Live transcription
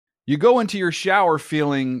You go into your shower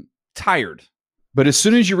feeling tired, but as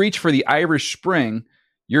soon as you reach for the Irish Spring,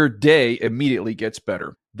 your day immediately gets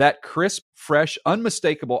better. That crisp, fresh,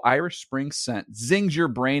 unmistakable Irish Spring scent zings your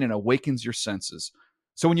brain and awakens your senses.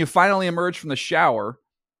 So when you finally emerge from the shower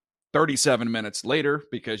 37 minutes later,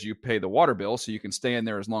 because you pay the water bill so you can stay in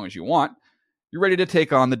there as long as you want, you're ready to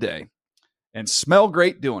take on the day and smell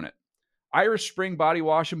great doing it. Irish Spring Body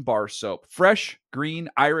Wash and Bar Soap. Fresh, green,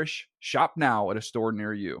 Irish. Shop now at a store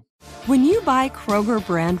near you. When you buy Kroger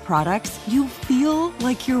brand products, you feel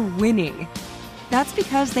like you're winning. That's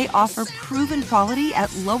because they offer proven quality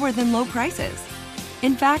at lower than low prices.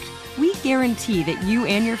 In fact, we guarantee that you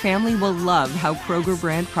and your family will love how Kroger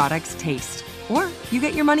brand products taste, or you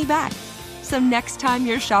get your money back. So next time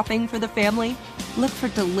you're shopping for the family, look for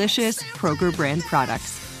delicious Kroger brand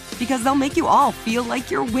products, because they'll make you all feel like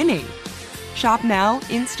you're winning. Shop now,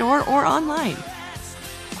 in-store, or online.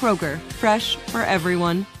 Kroger, fresh for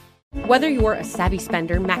everyone. Whether you're a savvy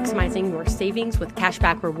spender maximizing your savings with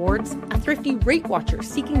cashback rewards, a thrifty rate watcher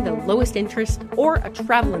seeking the lowest interest, or a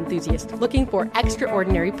travel enthusiast looking for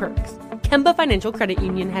extraordinary perks, Kemba Financial Credit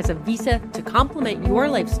Union has a visa to complement your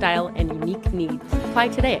lifestyle and unique needs. Apply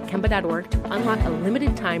today at Kemba.org to unlock a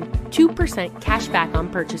limited time 2% cash back on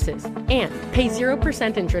purchases and pay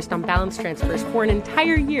 0% interest on balance transfers for an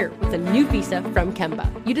entire year with a new visa from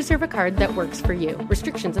Kemba. You deserve a card that works for you.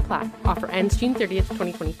 Restrictions apply. Offer ends June 30th,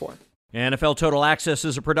 2024. NFL Total Access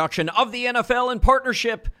is a production of the NFL in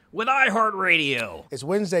partnership with iHeartRadio. It's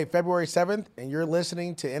Wednesday, February 7th, and you're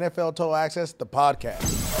listening to NFL Total Access, the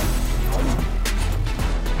podcast.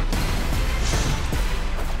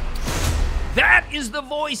 That is the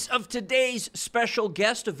voice of today's special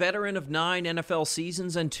guest, a veteran of 9 NFL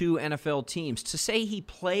seasons and 2 NFL teams. To say he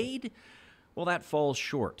played, well, that falls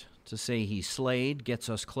short. To say he slayed gets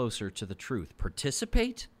us closer to the truth.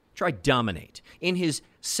 Participate? Try dominate. In his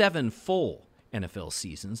 7 full NFL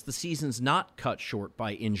seasons, the seasons not cut short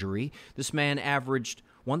by injury, this man averaged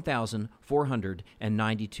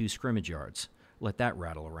 1,492 scrimmage yards. Let that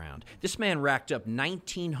rattle around. This man racked up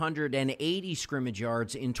 1,980 scrimmage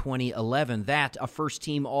yards in 2011. That, a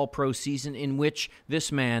first-team All-Pro season in which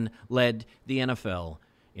this man led the NFL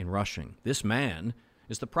in rushing. This man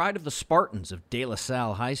is the pride of the Spartans of De La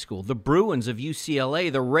Salle High School, the Bruins of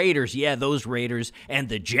UCLA, the Raiders, yeah, those Raiders, and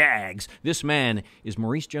the Jags. This man is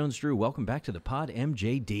Maurice Jones-Drew. Welcome back to the pod,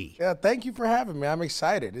 MJD. Yeah, thank you for having me. I'm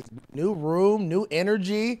excited. It's new room, new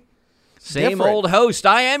energy. Same different. Old host.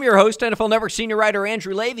 I am your host, NFL Network senior writer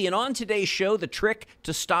Andrew Levy, and on today's show, the trick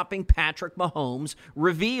to stopping Patrick Mahomes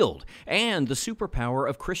revealed, and the superpower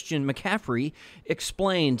of Christian McCaffrey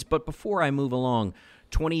explained. But before I move along,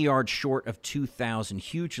 20 yards short of 2,000,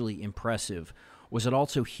 hugely impressive. Was it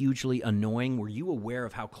also hugely annoying? Were you aware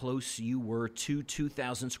of how close you were to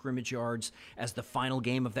 2,000 scrimmage yards as the final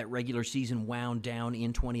game of that regular season wound down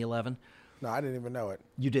in 2011? No, I didn't even know it.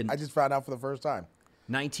 You didn't? I just found out for the first time.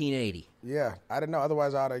 1980. Yeah, I didn't know.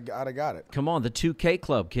 Otherwise, I'd have got it. Come on, the 2K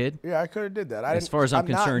club, kid. Yeah, I could have did that. As far as I'm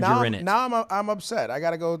concerned, you're in it. Now I'm upset. I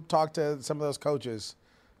got to go talk to some of those coaches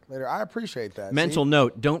later. I appreciate that. Mental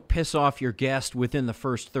note, don't piss off your guest within the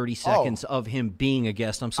first 30 seconds of him being a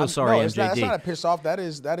guest. I'm so sorry, no, MJD. That's not a piss off. That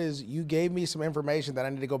is you gave me some information that I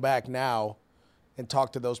need to go back now and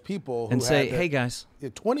talk to those people who and say, had hey, guys.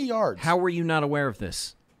 20 yards. How were you not aware of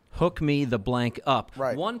this? Hook me the blank up.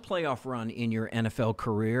 Right. One playoff run in your NFL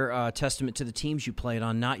career, testament to the teams you played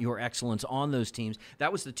on, not your excellence on those teams.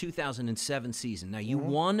 That was the 2007 season. Now, you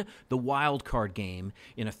won the wild card game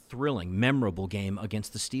in a thrilling, memorable game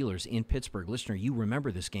against the Steelers in Pittsburgh. Listener, you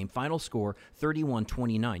remember this game. Final score,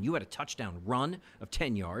 31-29. You had a touchdown run of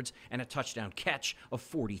 10 yards and a touchdown catch of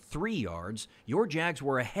 43 yards. Your Jags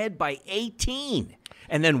were ahead by 18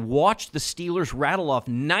 and then watched the Steelers rattle off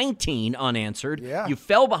 19 unanswered. Yeah. You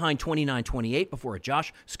fell behind 29-28 before a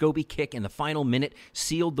Josh Scobie kick in the final minute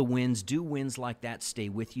sealed the wins. Do wins like that stay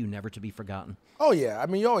with you, never to be forgotten? Oh, yeah. I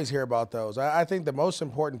mean, you always hear about those. I think the most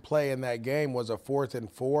important play in that game was a 4th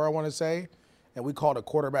and 4, I want to say. And we called a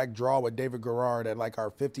quarterback draw with David Garrard at like our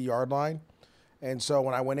 50-yard line. And so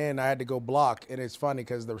when I went in, I had to go block. And it's funny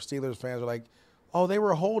because the Steelers fans were like, oh, they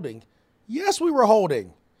were holding. Yes, we were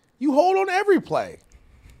holding. You hold on every play.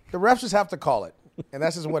 The refs just have to call it. And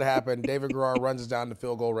that's just what happened. David Garrard runs us down the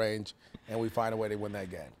field goal range, and we find a way to win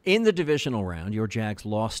that game. In the divisional round, your Jags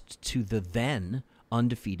lost to the then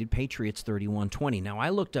undefeated, Patriots 31-20. Now, I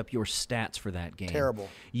looked up your stats for that game. Terrible.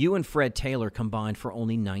 You and Fred Taylor combined for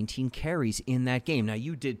only 19 carries in that game. Now,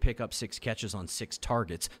 you did pick up 6 catches on 6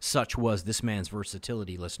 targets. Such was this man's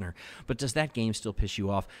versatility, listener. But does that game still piss you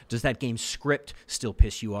off? Does that game script still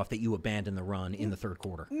piss you off that you abandoned the run in the third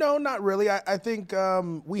quarter? No, not really. I think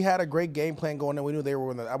we had a great game plan going, and we knew they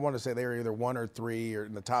were I want to say they were either 1 or 3 or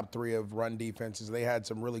in the top 3 of run defenses. They had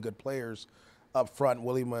some really good players up front.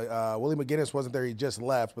 Willie McGinnis wasn't there; he just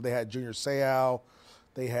left. But they had Junior Seau,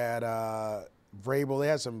 they had Vrabel. They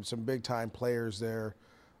had some big time players there.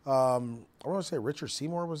 I want to say Richard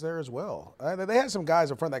Seymour was there as well. They had some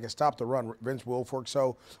guys up front that could stop the run. Vince Wilfork.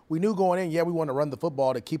 So we knew going in, we wanted to run the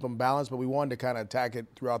football to keep them balanced, but we wanted to kind of attack it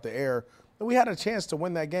throughout the air. And we had a chance to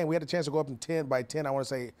win that game. We had a chance to go up in 10 by 10. I want to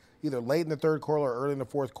say either late in the third quarter or early in the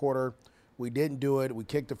fourth quarter. We didn't do it. We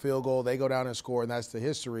kicked the field goal. They go down and score, and that's the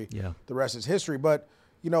history. Yeah. The rest is history. But,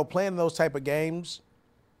 playing those type of games,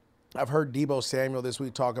 I've heard Deebo Samuel this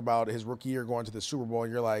week talk about his rookie year going to the Super Bowl,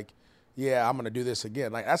 and you're like, yeah, I'm going to do this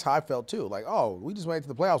again. Like, that's how I felt too. Like, oh, we just made it to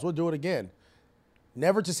the playoffs. We'll do it again.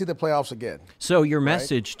 Never to see the playoffs again. So your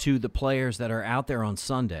message to the players that are out there on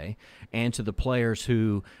Sunday and to the players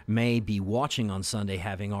who may be watching on Sunday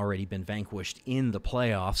having already been vanquished in the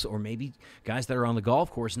playoffs, or maybe guys that are on the golf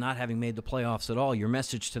course not having made the playoffs at all, your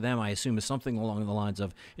message to them, I assume, is something along the lines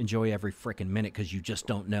of enjoy every freaking minute because you just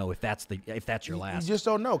don't know if that's your last. You just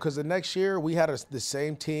don't know, because the next year we had the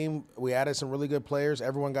same team. We added some really good players.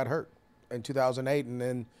 Everyone got hurt in 2008, and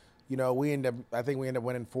then we end up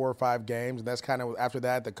winning 4 or 5 games, and that's kind of after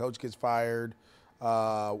that the coach gets fired,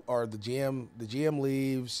 or the GM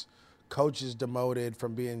leaves, coach is demoted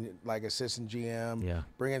from being like assistant GM,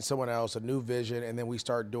 bring in someone else, a new vision, and then we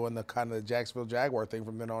start doing the kind of the Jacksonville Jaguar thing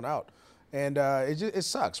from then on out, and it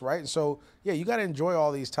sucks, right? And so you got to enjoy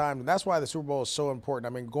all these times, and that's why the Super Bowl is so important.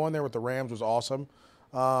 I mean, going there with the Rams was awesome,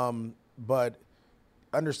 but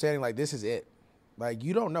understanding like this is it. Like,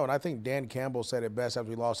 you don't know, and I think Dan Campbell said it best after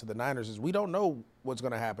we lost to the Niners, is we don't know what's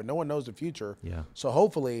going to happen. No one knows the future. Yeah. So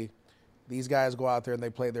hopefully these guys go out there and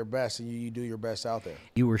they play their best, and you do your best out there.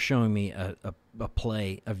 You were showing me a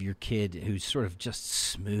play of your kid who's sort of just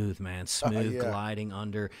smooth, gliding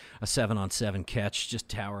under a 7-on-7 catch, just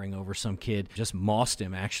towering over some kid. Just mossed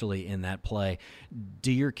him, actually, in that play.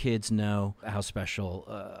 Do your kids know how special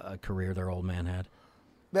a career their old man had?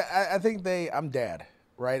 I think I'm dad.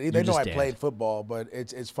 Right, they know I played football, but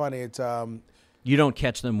it's funny. It's you don't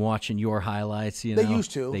catch them watching your highlights. They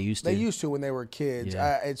used to. They used to when they were kids.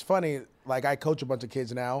 Yeah. It's funny. Like, I coach a bunch of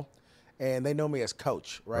kids now, and they know me as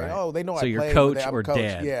coach. Right? Oh, they know so I you're played. Coach I'm or coach.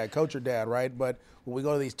 dad? Yeah, coach or dad. Right. But when we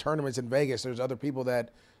go to these tournaments in Vegas, there's other people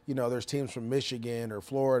that there's teams from Michigan or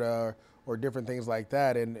Florida or different things like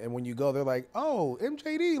that, and when you go, they're like, oh,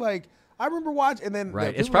 MJD, like. I remember watching, and then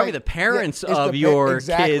it's probably the parents of your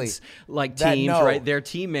kids, like teams, right? Their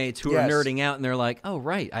teammates who are nerding out, and they're like, "Oh,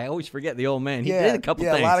 right, I always forget the old man. He did a couple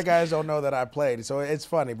things." Yeah, a lot of guys don't know that I played, so it's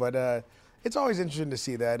funny, but it's always interesting to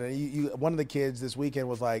see that. And one of the kids this weekend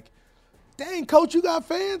was like, "Dang, coach, you got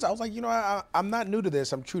fans?" I was like, I'm not new to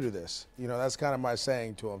this. I'm true to this. That's kind of my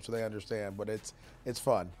saying to them, so they understand. But it's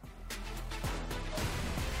fun.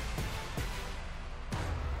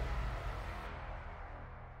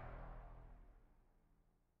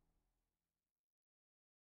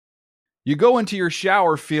 You go into your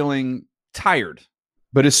shower feeling tired,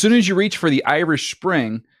 but as soon as you reach for the Irish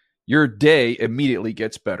Spring, your day immediately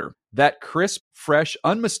gets better. That crisp, fresh,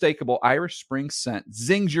 unmistakable Irish Spring scent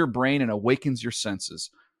zings your brain and awakens your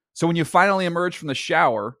senses. So when you finally emerge from the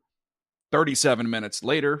shower, 37 minutes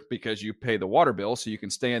later, because you pay the water bill so you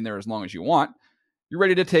can stay in there as long as you want, you're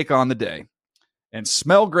ready to take on the day. And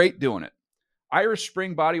smell great doing it. Irish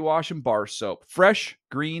Spring Body Wash and Bar Soap. Fresh,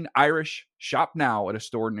 green, Irish. Shop now at a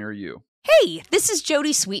store near you. Hey, this is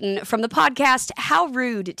Jody Sweeten from the podcast How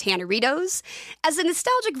Rude, Tanneritos. As a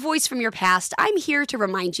nostalgic voice from your past, I'm here to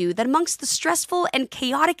remind you that amongst the stressful and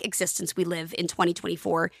chaotic existence we live in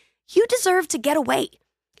 2024, you deserve to get away.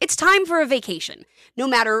 It's time for a vacation, no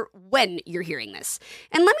matter when you're hearing this.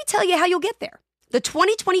 And let me tell you how you'll get there. The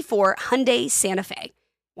 2024 Hyundai Santa Fe.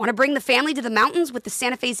 Want to bring the family to the mountains with the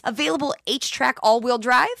Santa Fe's available H-Track all-wheel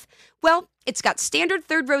drive? Well, it's got standard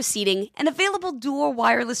third-row seating and available dual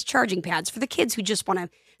wireless charging pads for the kids who just want to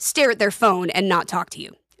stare at their phone and not talk to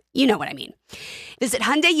you. You know what I mean. Visit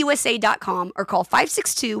HyundaiUSA.com or call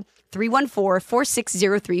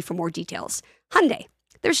 562-314-4603 for more details. Hyundai,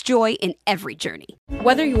 There's joy in every journey.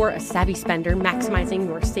 Whether you're a savvy spender maximizing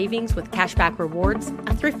your savings with cashback rewards,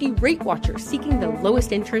 a thrifty rate watcher seeking the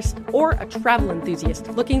lowest interest, or a travel enthusiast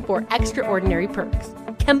looking for extraordinary perks,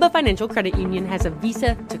 Kemba Financial Credit Union has a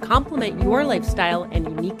visa to complement your lifestyle and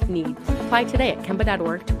unique needs. Apply today at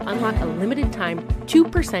Kemba.org to unlock a limited time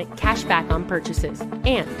 2% cash back on purchases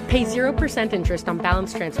and pay 0% interest on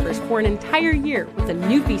balance transfers for an entire year with a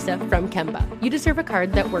new visa from Kemba. You deserve a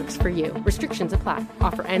card that works for you. Restrictions apply.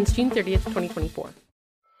 Offer ends June 30th, 2024.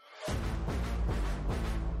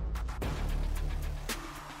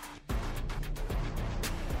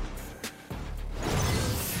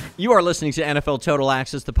 You are listening to NFL Total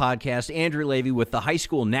Access, the podcast. Andrew Levy with the high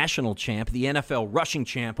school national champ, the NFL rushing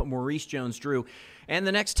champ, Maurice Jones-Drew. And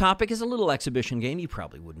the next topic is a little exhibition game. You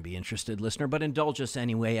probably wouldn't be interested, listener, but indulge us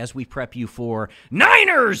anyway as we prep you for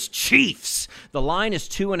Niners Chiefs. The line is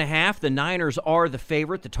 2.5. The Niners are the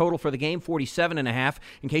favorite. The total for the game, 47.5.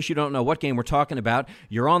 In case you don't know what game we're talking about,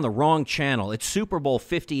 you're on the wrong channel. It's Super Bowl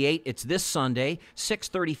 58. It's this Sunday,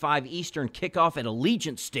 6:35 Eastern kickoff at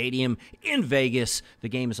Allegiant Stadium in Vegas. The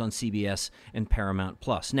game is on CBS and Paramount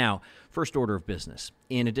Plus. Now, first order of business.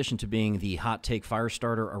 In addition to being the hot take fire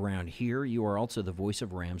starter around here, you are also the voice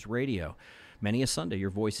of Rams radio. Many a Sunday, your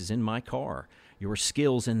voice is in my car. Your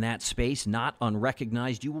skills in that space, not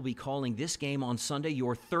unrecognized. You will be calling this game on Sunday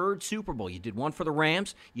your third Super Bowl. You did one for the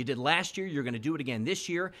Rams. You did last year. You're going to do it again this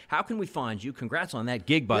year. How can we find you? Congrats on that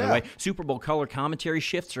gig, by the way. Super Bowl color commentary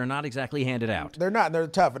shifts are not exactly handed out. They're not. They're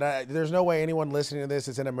tough. And there's no way anyone listening to this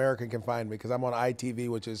that's in America can find me because I'm on ITV,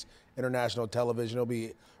 which is international television. It'll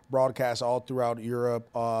be broadcast all throughout Europe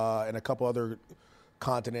and a couple other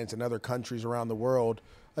continents and other countries around the world.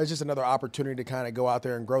 It's just another opportunity to kind of go out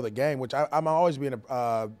there and grow the game, which I'm always being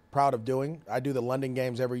proud of doing. I do the London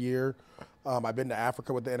games every year. I've been to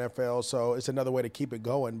Africa with the NFL, so it's another way to keep it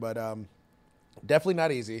going. But definitely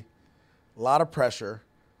not easy. A lot of pressure.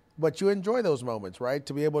 But you enjoy those moments, right?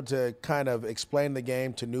 To be able to kind of explain the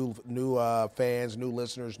game to new fans, new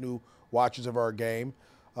listeners, new watchers of our game.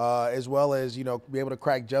 As well as, be able to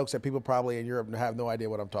crack jokes that people probably in Europe have no idea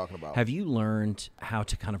what I'm talking about. Have you learned how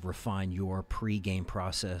to kind of refine your pregame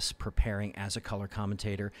process, preparing as a color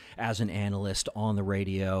commentator, as an analyst on the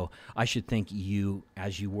radio? I should think you,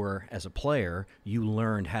 as you were as a player, you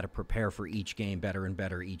learned how to prepare for each game better and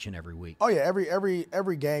better each and every week. Oh, yeah.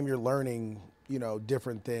 Every game you're learning,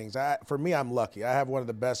 different things. For me, I'm lucky. I have one of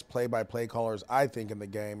the best play-by-play callers, I think, in the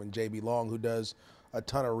game, and JB Long, who does a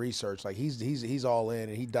ton of research. Like he's all in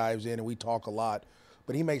and he dives in and we talk a lot,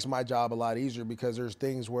 but he makes my job a lot easier because there's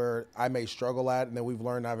things where I may struggle at and then we've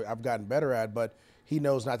learned I've gotten better at, but he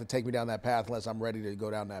knows not to take me down that path unless I'm ready to go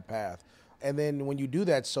down that path. And then when you do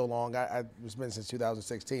that so long, it's been since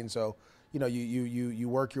 2016, so you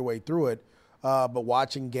work your way through it. But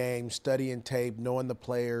watching games, studying tape, knowing the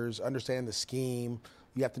players, understanding the scheme,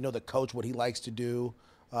 you have to know the coach, what he likes to do.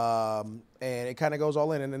 And it kind of goes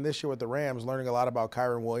all in. And then this year with the Rams, learning a lot about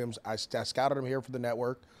Kyron Williams. I scouted him here for the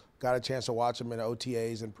network, got a chance to watch him in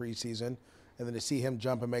OTAs and preseason, and then to see him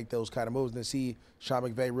jump and make those kind of moves and to see Sean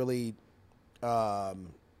McVay really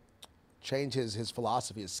change his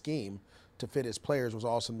philosophy, his scheme to fit his players was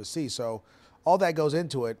awesome to see. So all that goes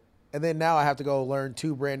into it. And then now I have to go learn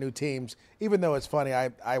two brand new teams, even though it's funny.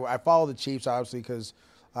 I follow the Chiefs, obviously, because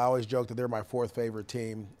I always joke that they're my fourth favorite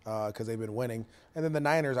team because they've been winning. And then the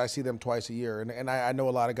Niners, I see them twice a year. And I know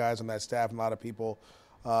a lot of guys on that staff and a lot of people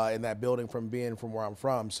in that building from being from where I'm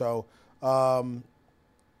from. So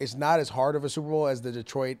it's not as hard of a Super Bowl as the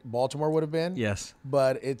Detroit-Baltimore would have been. Yes.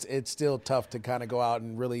 But it's still tough to kind of go out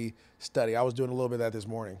and really study. I was doing a little bit of that this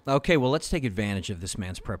morning. Okay, well, let's take advantage of this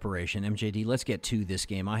man's preparation. MJD, let's get to this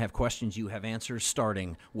game. I have questions, you have answers,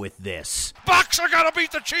 starting with this. Bucs are going to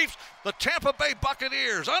beat the Chiefs. The Tampa Bay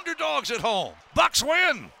Buccaneers, underdogs at home. Bucs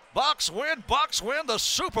win. Bucs win the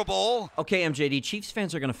Super Bowl. Okay, MJD, Chiefs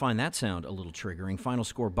fans are going to find that sound a little triggering. Final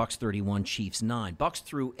score, Bucs 31, Chiefs 9. Bucs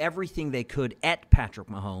threw everything they could at Patrick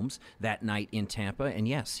Mahomes that night in Tampa, and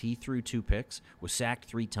yes, he threw 2 picks, was sacked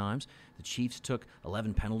 3 times. The Chiefs took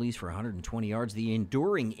 11 penalties for 120 yards. The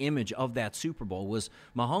enduring image of that Super Bowl was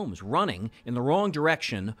Mahomes running in the wrong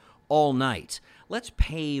direction all night. Let's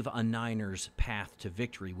pave a Niners path to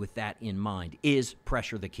victory with that in mind. Is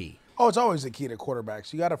pressure the key? Oh, it's always the key to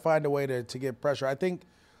quarterbacks. You got to find a way to get pressure. I think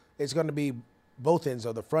it's going to be both ends,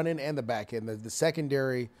 though, the front end and the back end. The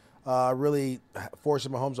secondary really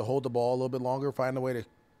forces Mahomes to hold the ball a little bit longer, find a way to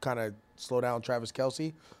kind of slow down Travis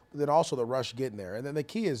Kelce, but then also the rush getting there. And then the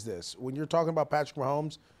key is this. When you're talking about Patrick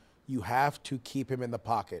Mahomes, you have to keep him in the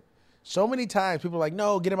pocket. So many times people are like,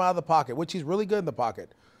 no, get him out of the pocket, which he's really good in the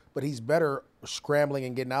pocket, but he's better scrambling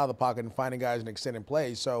and getting out of the pocket and finding guys and extending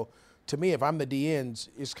plays. So to me, if I'm the DNs,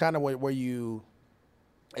 it's kind of where you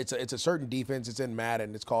 – it's a certain defense. It's in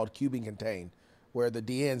Madden. It's called QB contain, where the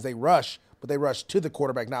DNs, they rush, but they rush to the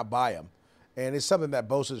quarterback, not by him. And it's something that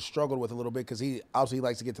Bosa's struggled with a little bit because he obviously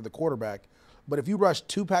likes to get to the quarterback. But if you rush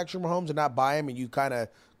to Patrick Mahomes and not by him and you kind of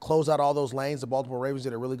close out all those lanes, the Baltimore Ravens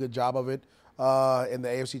did a really good job of it in the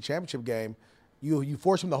AFC Championship game. You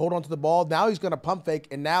force him to hold on to the ball. Now he's going to pump fake,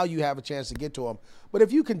 and now you have a chance to get to him. But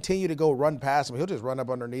if you continue to go run past him, he'll just run up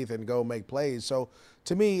underneath and go make plays. So,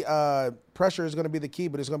 to me, pressure is going to be the key,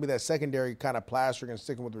 but it's going to be that secondary kind of plastering and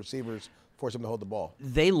sticking with receivers, force him to hold the ball.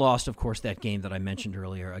 They lost, of course, that game that I mentioned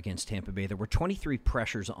earlier against Tampa Bay. There were 23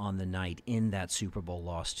 pressures on the night in that Super Bowl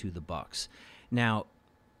loss to the Bucs. Now,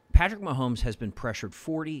 Patrick Mahomes has been pressured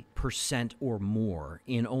 40% or more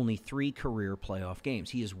in only 3 career playoff games.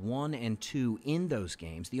 He is 1-2 in those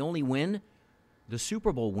games. The only win, the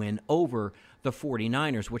Super Bowl win over the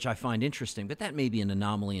 49ers, which I find interesting, but that may be an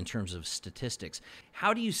anomaly in terms of statistics.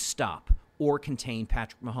 How do you stop or contain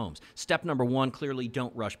Patrick Mahomes? Step number 1, clearly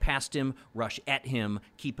don't rush past him, rush at him,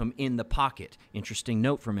 keep him in the pocket. Interesting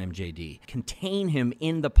note from MJD. Contain him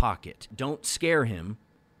in the pocket. Don't scare him.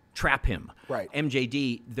 Trap him. Right.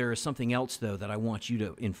 MJD, there is something else, though, that I want you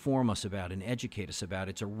to inform us about and educate us about.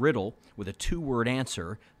 It's a riddle with a 2-word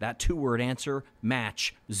answer. That 2-word answer,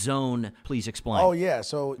 match, zone. Please explain. Oh, yeah.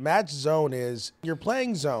 So match zone is you're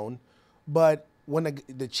playing zone, but when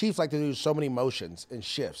the Chiefs like to do so many motions and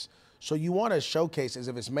shifts, so you want to showcase as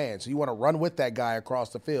if it's man. So you want to run with that guy across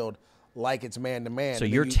the field like it's man-to-man. So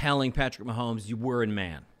you're telling Patrick Mahomes you were in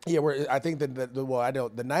man. Yeah, I think that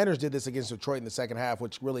the Niners did this against Detroit in the second half,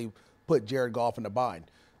 which really put Jared Goff in the bind.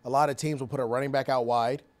 A lot of teams will put a running back out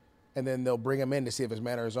wide, and then they'll bring him in to see if it's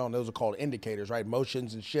man or zone. Those are called indicators, right?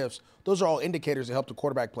 Motions and shifts. Those are all indicators that help the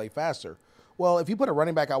quarterback play faster. Well, if you put a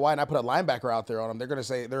running back out wide and I put a linebacker out there on him, they're going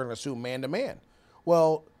to assume man-to-man.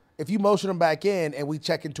 Well, if you motion them back in and we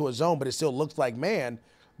check into a zone, but it still looks like man,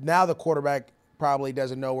 now the quarterback probably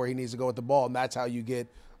doesn't know where he needs to go with the ball, and that's how you get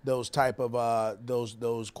those type of those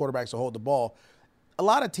quarterbacks to hold the ball. A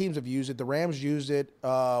lot of teams have used it. The Rams used it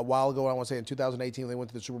a while ago. I want to say in 2018 they went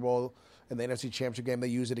to the Super Bowl in the NFC Championship game. They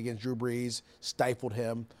used it against Drew Brees, stifled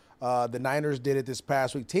him. The Niners did it this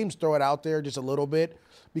past week. Teams throw it out there just a little bit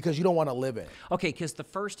because you don't want to live in it. Okay, because the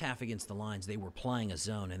first half against the Lions, they were playing a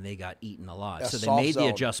zone and they got eaten alive. So they soft made zone. the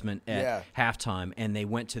adjustment at halftime and they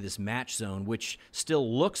went to this match zone, which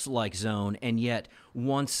still looks like zone, and yet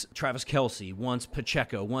once Travis Kelce, once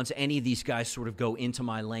Pacheco, once any of these guys sort of go into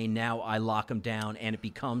my lane, now I lock them down and it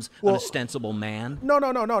becomes an ostensible man. No.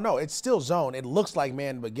 It's still zone. It looks like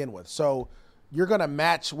man to begin with. So you're going to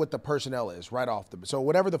match what the personnel is right off the – so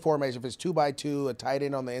whatever the formation, if it's 2-by-2, a tight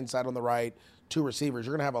end on the inside on the right, 2 receivers,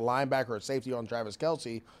 you're going to have a linebacker or a safety on Travis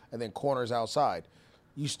Kelce and then corners outside.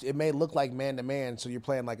 It may look like man-to-man, so you're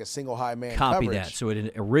playing like a single high man Copy coverage. that. So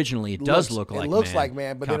it originally does look like man. It looks like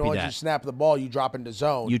man, but then once you snap the ball, you drop into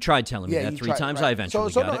zone. You tried telling me that 3 times. Right. I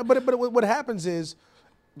eventually got it. But what happens is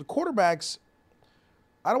the quarterbacks,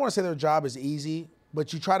 I don't want to say their job is easy,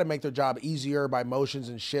 but you try to make their job easier by motions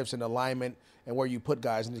and shifts and alignment and where you put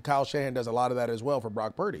guys. And Kyle Shanahan does a lot of that as well for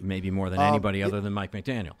Brock Purdy. Maybe more than anybody other than Mike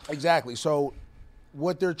McDaniel. Exactly. So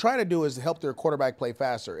what they're trying to do is help their quarterback play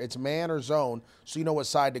faster. It's man or zone, so you know what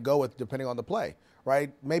side to go with depending on the play,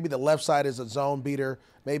 right? Maybe the left side is a zone beater.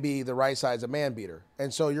 Maybe the right side is a man beater.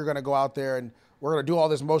 And so you're going to go out there and we're going to do all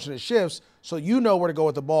this motion and shifts so you know where to go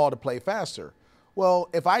with the ball to play faster. Well,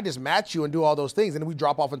 if I just match you and do all those things and then we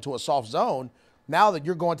drop off into a soft zone, now that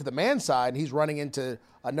you're going to the man side and he's running into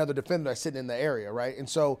another defender that's sitting in the area, right? And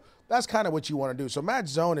so that's kind of what you want to do. So match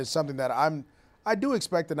zone is something that I do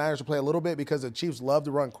expect the Niners to play a little bit because the Chiefs love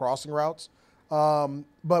to run crossing routes.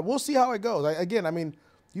 But we'll see how it goes. Again, I mean,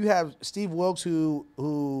 you have Steve Wilkes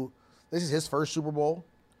who this is his first Super Bowl,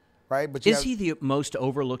 right? But is he the most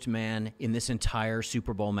overlooked man in this entire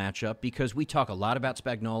Super Bowl matchup? Because we talk a lot about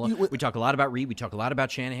Spagnuolo, we talk a lot about Reed, we talk a lot about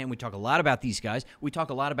Shanahan, we talk a lot about these guys, we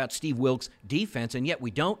talk a lot about Steve Wilkes' defense, and yet we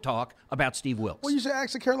don't talk about Steve Wilkes. Well, you should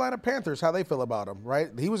ask the Carolina Panthers how they feel about him, right?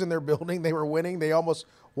 He was in their building, they were winning, they almost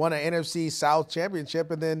won an NFC South championship,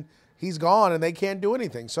 and then he's gone and they can't do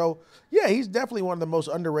anything. So, yeah, he's definitely one of the most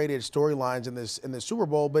underrated storylines in this Super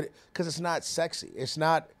Bowl, but because it's not sexy. It's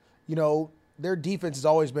not, their defense has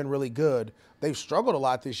always been really good. They've struggled a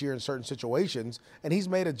lot this year in certain situations, and he's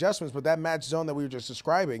made adjustments. But that match zone that we were just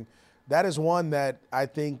describing, that is one that I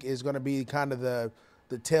think is going to be kind of the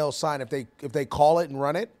tail sign if they call it and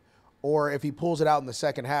run it, or if he pulls it out in the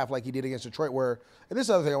second half like he did against Detroit. And this is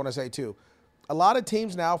the other thing I want to say too. A lot of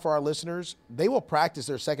teams now, for our listeners, they will practice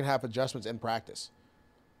their second half adjustments in practice.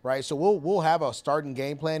 right? So we'll have a starting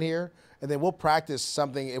game plan here, and then we'll practice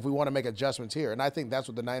something if we want to make adjustments here. And I think that's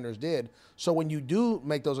what the Niners did. So when you do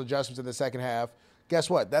make those adjustments in the second half, guess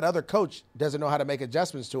what? That other coach doesn't know how to make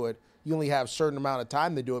adjustments to it. You only have a certain amount of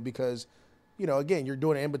time to do it because, again, you're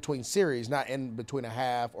doing it in between series, not in between a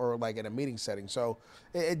half or like in a meeting setting. So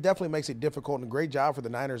it definitely makes it difficult, and a great job for the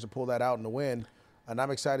Niners to pull that out and to win. And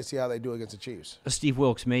I'm excited to see how they do against the Chiefs. Steve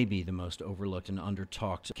Wilks may be the most overlooked and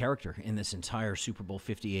under-talked character in this entire Super Bowl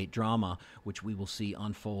 58 drama, which we will see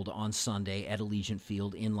unfold on Sunday at Allegiant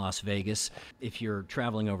Field in Las Vegas. If you're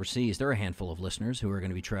traveling overseas, there are a handful of listeners who are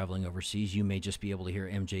going to be traveling overseas. You may just be able to hear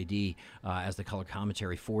MJD as the color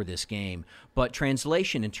commentary for this game. But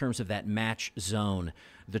translation in terms of that match zone,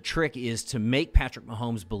 the trick is to make Patrick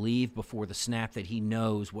Mahomes believe before the snap that he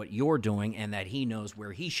knows what you're doing and that he knows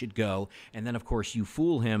where he should go. And then, of course, you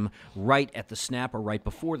fool him right at the snap or right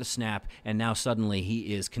before the snap, and now suddenly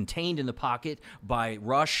he is contained in the pocket by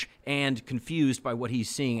rush and confused by what he's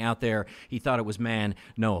seeing out there. He thought it was man.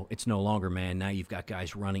 No, it's no longer man. Now you've got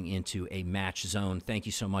guys running into a match zone. Thank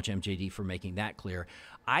you so much, MJD, for making that clear.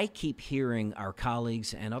 I keep hearing our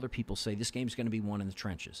colleagues and other people say this game's going to be won in the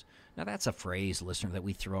trenches. Now, that's a phrase, listener, that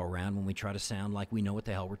we throw around when we try to sound like we know what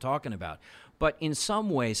the hell we're talking about. But in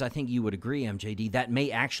some ways, I think you would agree, MJD, that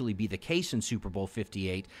may actually be the case in Super Bowl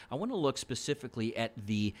 58. I want to look specifically at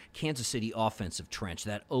the Kansas City offensive trench,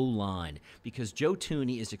 that O-line, because Joe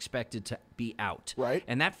Thuney is expected to be out. Right.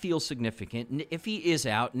 And that feels significant. If he is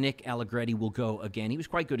out, Nick Allegretti will go again. He was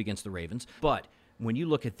quite good against the Ravens, but when you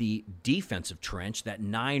look at the defensive trench, that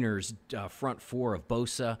Niners front four of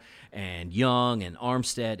Bosa and Young and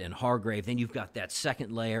Armstead and Hargrave, then you've got that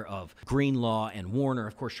second layer of Greenlaw and Warner,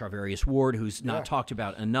 of course, Charvarius Ward, who's not talked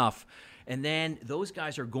about enough. And then those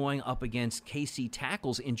guys are going up against KC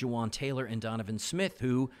tackles in Jawan Taylor and Donovan Smith,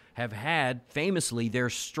 who have had, famously,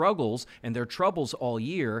 their struggles and their troubles all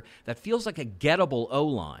year. That feels like a gettable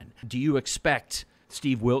O-line. Do you expect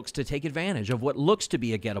Steve Wilks to take advantage of what looks to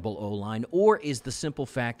be a gettable O-line, or is the simple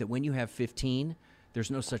fact that when you have 15, there's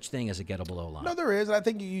no such thing as a gettable O-line? No, there is. And I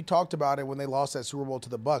think you talked about it when they lost that Super Bowl to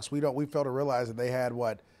the Bucs. We failed to realize that they had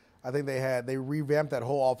they revamped that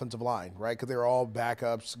whole offensive line, right? Because they were all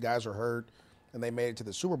backups, guys are hurt, and they made it to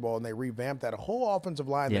the Super Bowl, and they revamped that whole offensive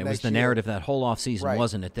line. Yeah, it was the narrative that whole offseason, right,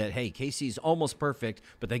 wasn't it? That, hey, KC's almost perfect,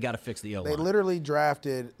 but they got to fix the O-line. They literally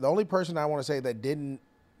drafted – the only person I want to say that didn't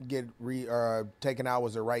get taken out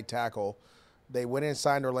was their right tackle. They went and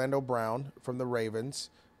signed Orlando Brown from the Ravens.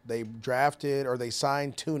 They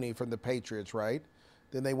signed Thuney from the Patriots, right?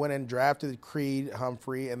 Then they went and drafted Creed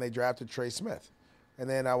Humphrey, and they drafted Trey Smith. And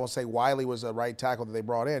then I will say Wiley was the right tackle that they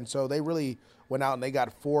brought in. So they really went out and they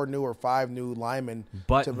got 4 new or 5 new linemen.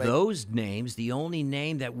 But those names, the only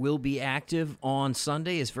name that will be active on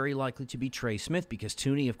Sunday is very likely to be Trey Smith, because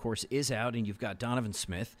Thuney, of course, is out, and you've got Donovan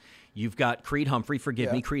Smith. You've got Creed Humphrey,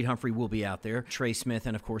 Creed Humphrey will be out there, Trey Smith,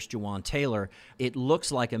 and, of course, Jawan Taylor. It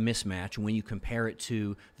looks like a mismatch when you compare it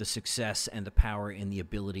to the success and the power and the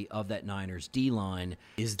ability of that Niners D-line.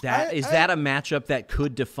 Is that a matchup that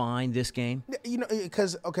could define this game?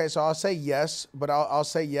 So I'll say yes, but I'll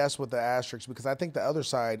say yes with the asterisk, because I think the other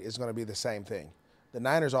side is going to be the same thing. The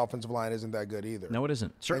Niners' offensive line isn't that good either. No, it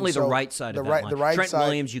isn't. Certainly the right side of that line. The right Trent side,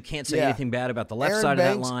 Williams, you can't say anything bad about the left side of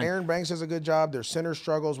that line. Aaron Banks does a good job. Their center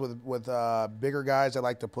struggles with bigger guys that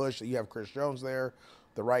like to push. You have Chris Jones there.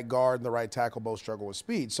 The right guard and the right tackle both struggle with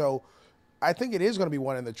speed. So I think it is going to be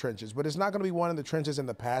one in the trenches, but it's not going to be one in the trenches in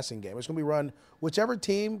the passing game. It's going to be run – whichever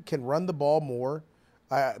team can run the ball more,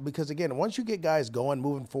 because, again, once you get guys going,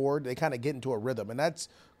 moving forward, they kind of get into a rhythm, and that's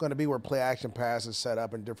going to be where play-action pass is set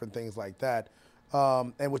up and different things like that.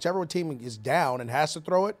 And whichever team is down and has to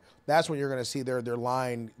throw it, that's when you're going to see their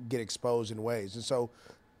line get exposed in ways. And so,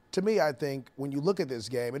 to me, I think when you look at this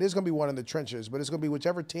game, it is going to be one in the trenches, but it's going to be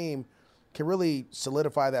whichever team can really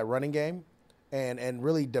solidify that running game and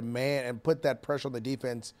really demand and put that pressure on the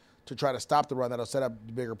defense to try to stop the run that'll set up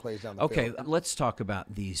bigger plays down the field. Okay, let's talk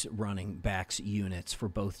about these running backs units for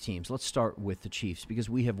both teams. Let's start with the Chiefs,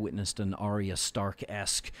 because we have witnessed an Arya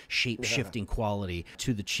Stark-esque shape-shifting quality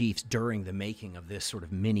to the Chiefs during the making of this sort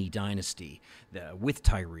of mini dynasty, with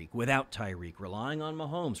Tyreek, without Tyreek, relying on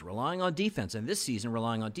Mahomes, relying on defense, and this season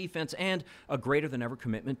relying on defense and a greater-than-ever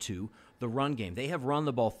commitment to the run game. They have run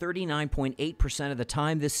the ball 39.8% of the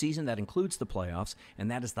time this season. That includes the playoffs,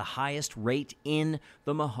 and that is the highest rate in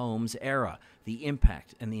the Mahomes era. The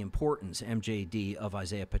impact and the importance, MJD, of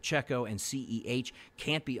Isaiah Pacheco and CEH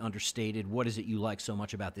can't be understated. What is it you like so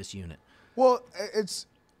much about this unit? Well, it's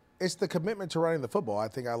the commitment to running the football I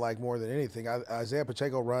think I like more than anything. Isaiah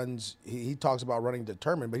Pacheco runs, he talks about running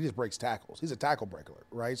determined, but he just breaks tackles. He's a tackle breaker,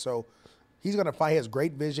 right? So he's going to fight. He has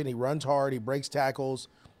great vision. He runs hard. He breaks tackles.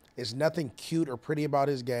 It's nothing cute or pretty about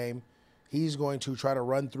his game. He's going to try to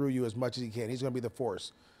run through you as much as he can. He's going to be the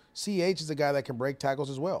force. CH is a guy that can break tackles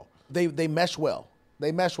as well. They mesh well.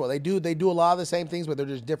 They mesh well. They do a lot of the same things, but they're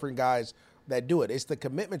just different guys that do it. It's the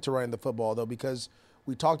commitment to running the football, though, because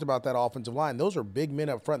we talked about that offensive line. Those are big men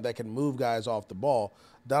up front that can move guys off the ball.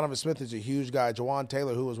 Donovan Smith is a huge guy. Jawan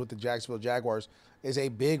Taylor, who was with the Jacksonville Jaguars, is a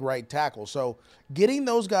big right tackle. So getting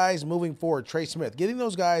those guys moving forward, Trey Smith, getting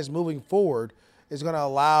those guys moving forward is going to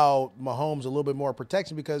allow Mahomes a little bit more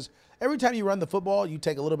protection, because every time you run the football, you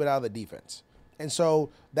take a little bit out of the defense. And so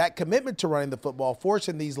that commitment to running the football,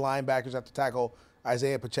 forcing these linebackers have to tackle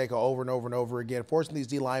Isaiah Pacheco over and over and over again, forcing these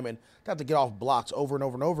D linemen to have to get off blocks over and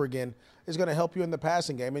over and over again, is going to help you in the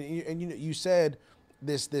passing game. And you said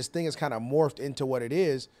this thing is kind of morphed into what it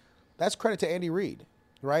is. That's credit to Andy Reid,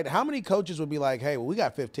 right? How many coaches would be like, hey, well, we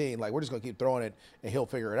got 15. Like, we're just going to keep throwing it and he'll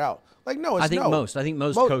figure it out. Like, no, it's I think no.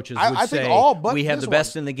 most coaches would say, we have the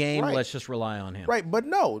best in the game, right. Let's just rely on him. Right, but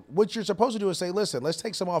no. What you're supposed to do is say, listen, let's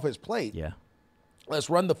take some off his plate. Yeah. Let's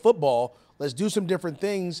run the football. Let's do some different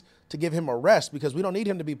things to give him a rest, because we don't need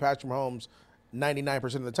him to be Patrick Mahomes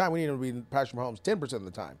 99% of the time. We need him to be Patrick Mahomes 10% of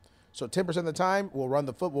the time. So 10% of the time, we'll run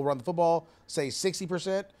the football, say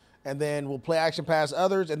 60%, and then we'll play action pass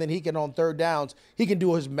others, and then he can, on third downs, he can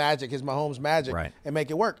do his magic, his Mahomes magic, right, and make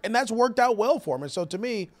it work. And that's worked out well for him. And so to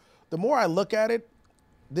me, the more I look at it,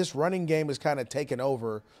 this running game has kind of taken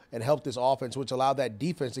over and helped this offense, which allowed that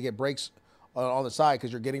defense to get breaks on the side,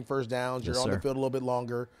 because you're getting first downs, you're on the field a little bit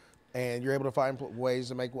longer, and you're able to find ways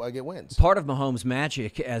to get wins. Part of Mahomes'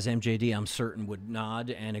 magic, as MJD, I'm certain, would nod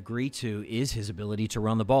and agree to, is his ability to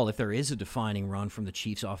run the ball. If there is a defining run from the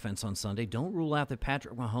Chiefs' offense on Sunday, don't rule out that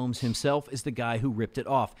Patrick Mahomes himself is the guy who ripped it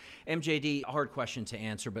off. MJD, a hard question to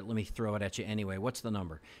answer, but let me throw it at you anyway. What's the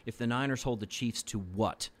number? If the Niners hold the Chiefs to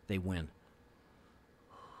what, they win?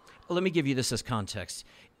 Let me give you this as context.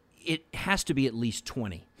 It has to be at least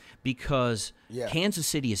 20, because Kansas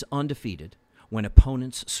City is undefeated when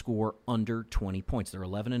opponents score under 20 points. They're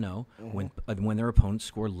 11-0 when their opponents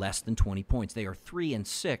score less than 20 points. They are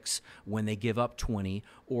 3-6 when they give up 20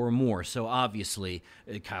 or more. So obviously,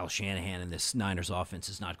 Kyle Shanahan and this Niners offense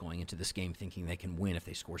is not going into this game thinking they can win if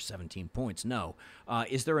they score 17 points. No.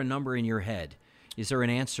 Is there a number in your head? Is there an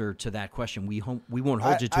answer to that question? We won't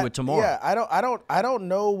hold you to it tomorrow. Yeah, I don't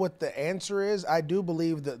know what the answer is. I do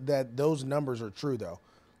believe that those numbers are true, though.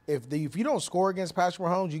 If you don't score against Patrick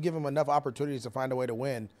Mahomes, you give him enough opportunities to find a way to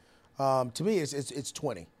win. To me, it's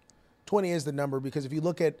 20. 20 is the number, because if you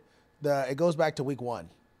look at it goes back to week 1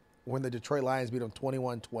 when the Detroit Lions beat them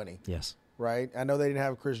 21-20. Yes. Right? I know they didn't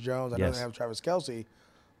have Chris Jones. I know they didn't have Travis Kelce.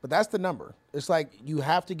 But that's the number. It's like you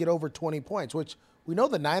have to get over 20 points, which we know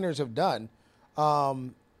the Niners have done.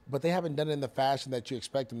 But they haven't done it in the fashion that you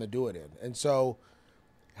expect them to do it in. And so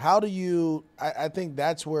how do you – I think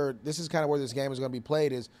that's where – this is kind of where this game is going to be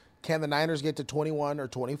played, is can the Niners get to 21 or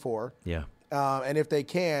 24? Yeah. And if they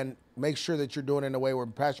can, make sure that you're doing it in a way where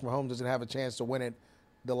Patrick Mahomes doesn't have a chance to win it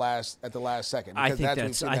at the last second. I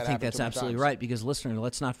think that's absolutely right, because, listener,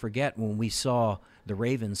 let's not forget when we saw the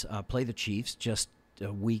Ravens play the Chiefs just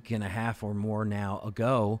a week and a half or more now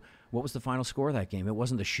ago, what was the final score of that game? It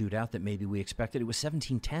wasn't the shootout that maybe we expected. It was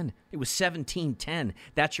 17-10. It was 17-10.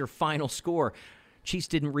 That's your final score. Chiefs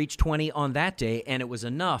didn't reach 20 on that day, and it was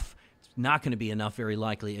enough. It's not going to be enough, very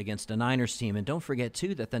likely, against a Niners team. And don't forget,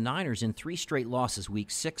 too, that the Niners, in 3 straight losses,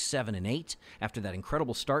 weeks 6, 7, and 8, after that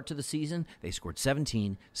incredible start to the season, they scored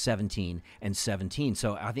 17, 17, and 17.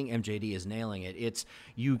 So I think MJD is nailing it.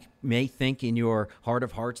 You may think in your heart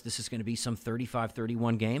of hearts this is going to be some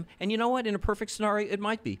 35-31 game. And you know what? In a perfect scenario, it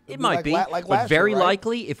might be. It might be. But very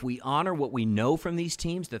likely, if we honor what we know from these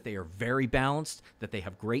teams, that they are very balanced, that they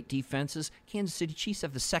have great defenses. Kansas City Chiefs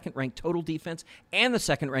have the second-ranked total defense and the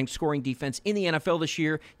second-ranked scoring defense in the NFL this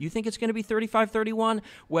year. You think it's going to be 35-31?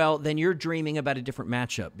 Well, then you're dreaming about a different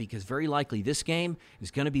matchup, because very likely this game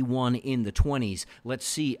is going to be won in the 20s. Let's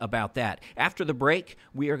see about that. After the break,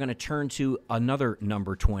 we are going to turn to another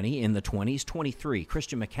number 20 in the 20s, 23,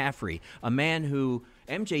 Christian McCaffrey, a man who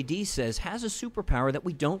MJD says has a superpower that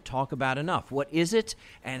we don't talk about enough. What is it,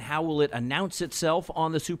 and how will it announce itself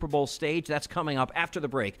on the Super Bowl stage? That's coming up after the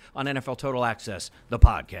break on NFL Total Access, the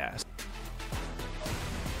podcast.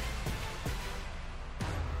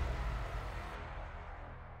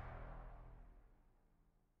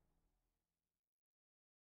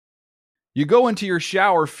 You go into your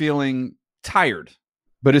shower feeling tired,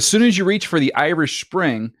 but as soon as you reach for the Irish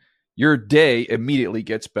Spring, your day immediately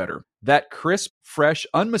gets better. That crisp, fresh,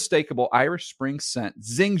 unmistakable Irish Spring scent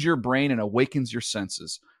zings your brain and awakens your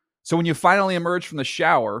senses. So when you finally emerge from the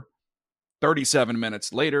shower, 37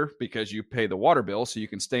 minutes later, because you pay the water bill so you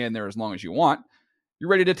can stay in there as long as you want, you're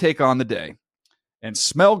ready to take on the day and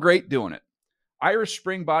smell great doing it. Irish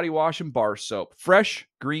Spring Body Wash and Bar Soap. Fresh,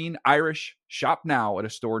 green, Irish. Shop now at a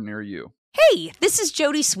store near you. Hey, this is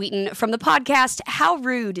Jody Sweeten from the podcast How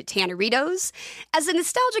Rude, Tanneritos. As a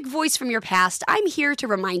nostalgic voice from your past, I'm here to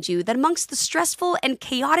remind you that amongst the stressful and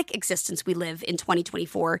chaotic existence we live in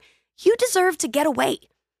 2024, you deserve to get away.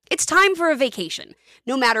 It's time for a vacation,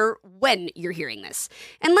 no matter when you're hearing this.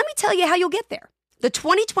 And let me tell you how you'll get there. The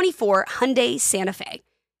 2024 Hyundai Santa Fe.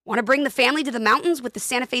 Want to bring the family to the mountains with the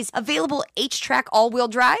Santa Fe's available H-Track all-wheel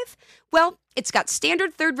drive? Well, it's got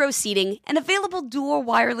standard third-row seating and available dual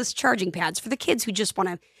wireless charging pads for the kids who just want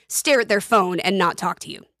to stare at their phone and not talk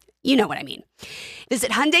to you. You know what I mean.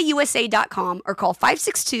 Visit HyundaiUSA.com or call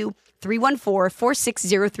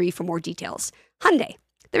 562-314-4603 for more details. Hyundai.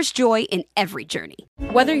 There's joy in every journey.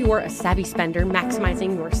 Whether you're a savvy spender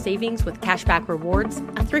maximizing your savings with cashback rewards,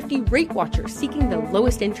 a thrifty rate watcher seeking the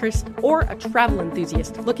lowest interest, or a travel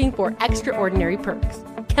enthusiast looking for extraordinary perks,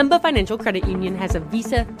 Kemba Financial Credit Union has a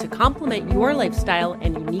visa to complement your lifestyle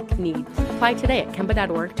and unique needs. Apply today at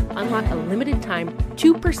Kemba.org to unlock a limited time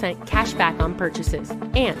 2% cash back on purchases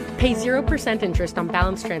and pay 0% interest on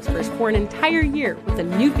balance transfers for an entire year with a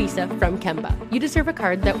new visa from Kemba. You deserve a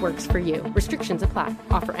card that works for you. Restrictions apply.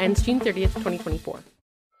 Offer ends June 30th, 2024.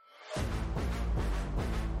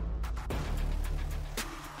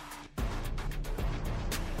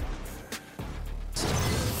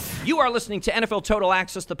 You are listening to NFL Total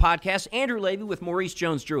Access, the podcast. Andrew Levy with Maurice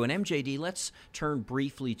Jones-Drew and MJD. Let's turn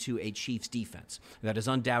briefly to a Chiefs defense that is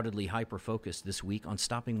undoubtedly hyper-focused this week on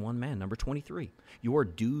stopping one man, number 23. Your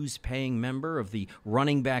dues-paying member of the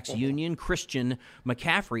Running Backs Union, Christian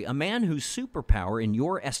McCaffrey, a man whose superpower, in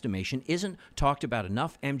your estimation, isn't talked about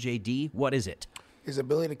enough. MJD, what is it? His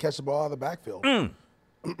ability to catch the ball out of the backfield.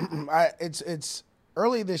 It's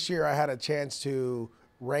early this year I had a chance to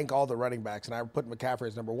rank all the running backs, and I put McCaffrey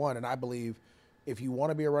as number one, and I believe if you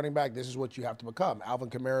want to be a running back, this is what you have to become.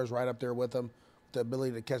 Alvin Kamara's right up there with him, the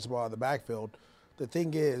ability to catch the ball out of the backfield. The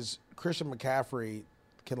thing is, Christian McCaffrey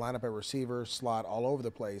can line up at receiver, slot, all over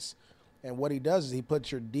the place, and what he does is he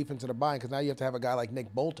puts your defense in a bind because now you have to have a guy like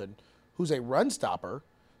Nick Bolton, who's a run stopper,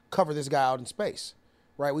 cover this guy out in space,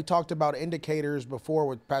 right? We talked about indicators before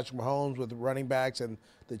with Patrick Mahomes, with running backs, and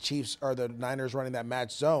the Chiefs or the Niners running that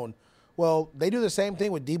match zone. Well, they do the same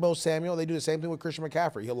thing with Deebo Samuel. They do the same thing with Christian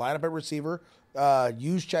McCaffrey. He'll line up at receiver,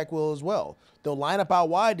 use check will as well. They'll line up out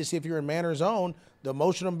wide to see if you're in man or zone. They'll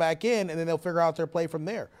motion them back in, and then they'll figure out their play from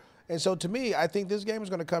there. And so to me, I think this game is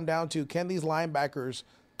going to come down to, can these linebackers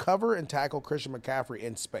cover and tackle Christian McCaffrey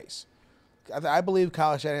in space? I believe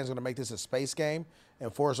Kyle Shanahan's going to make this a space game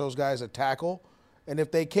and force those guys to tackle. And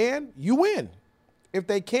if they can, you win. If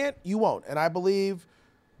they can't, you won't. And I believe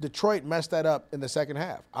Detroit messed that up in the second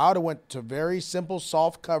half. I would have went to very simple,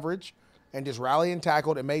 soft coverage and just rally and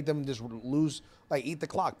tackled and made them just lose, like eat the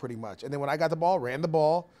clock pretty much. And then when I got the ball, ran the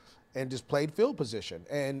ball and just played field position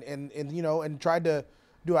and tried to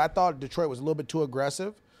do it. I thought Detroit was a little bit too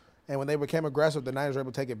aggressive. And when they became aggressive, the Niners were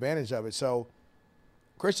able to take advantage of it. So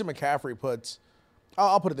Christian McCaffrey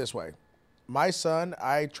I'll put it this way. My son,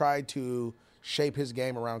 I tried to shape his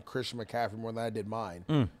game around Christian McCaffrey more than I did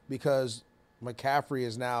mine because McCaffrey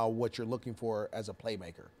is now what you're looking for as a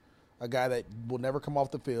playmaker, a guy that will never come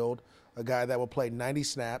off the field, a guy that will play 90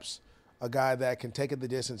 snaps, a guy that can take it the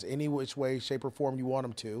distance any which way, shape, or form you want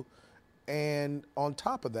him to. And on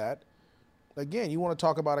top of that, again, you want to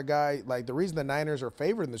talk about a guy, like the reason the Niners are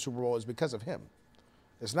favored in the Super Bowl is because of him.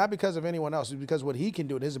 It's not because of anyone else. It's because of what he can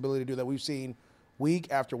do and his ability to do that we've seen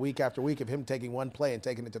week after week after week of him taking one play and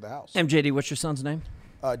taking it to the house. MJD, what's your son's name?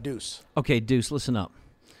 Deuce. Okay, Deuce, listen up.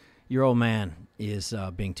 Your old man is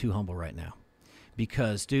being too humble right now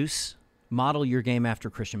because, Deuce, model your game after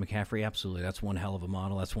Christian McCaffrey. Absolutely. That's one hell of a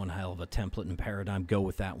model. That's one hell of a template and paradigm. Go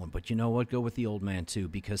with that one. But you know what? Go with the old man, too,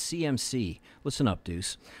 because CMC, listen up,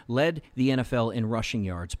 Deuce, led the NFL in rushing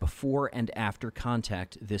yards before and after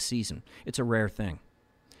contact this season. It's a rare thing.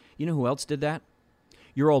 You know who else did that?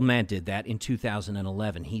 Your old man did that in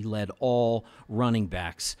 2011. He led all running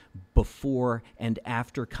backs before and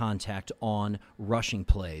after contact on rushing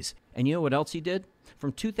plays. And you know what else he did?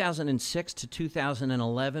 From 2006 to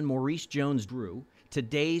 2011, Maurice Jones-Drew,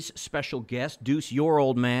 today's special guest, Deuce, your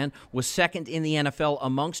old man, was second in the NFL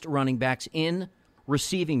amongst running backs in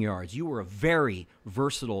receiving yards. You were a very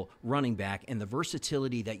versatile running back, and the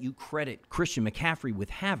versatility that you credit Christian McCaffrey with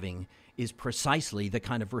having is precisely the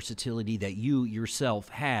kind of versatility that you yourself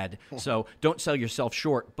had. So don't sell yourself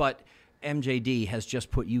short. But MJD has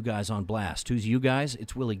just put you guys on blast. Who's you guys?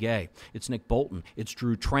 It's Willie Gay. It's Nick Bolton. It's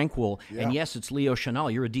Drew Tranquill. Yeah. And yes, it's Leo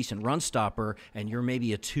Chenal. You're a decent run stopper, and you're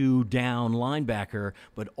maybe a 2-down linebacker,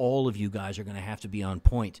 but all of you guys are going to have to be on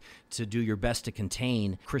point to do your best to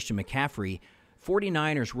contain Christian McCaffrey.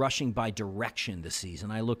 49ers rushing by direction this season.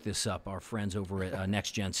 I looked this up. Our friends over at Next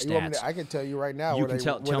Gen Stats. I can tell you right now. You can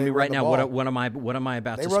tell me right now what am I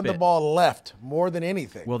about to spit? They run the ball left more than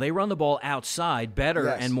anything. Well, they run the ball outside better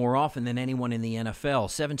and more often than anyone in the NFL.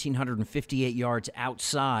 1,758 yards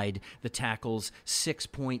outside the tackles,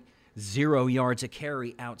 6.0 yards a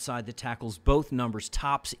carry outside the tackles, both numbers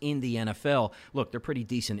tops in the NFL. Look, they're pretty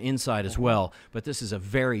decent inside as well, but this is a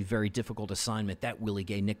very, very difficult assignment that Willie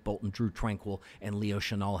Gay, Nick Bolton, Drew Tranquill, and Leo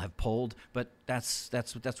Chenal have pulled, but that's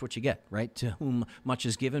what you get, right? To whom much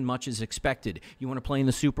is given, much is expected. You want to play in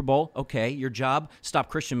the Super Bowl? Okay, your job, stop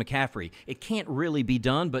Christian McCaffrey. It can't really be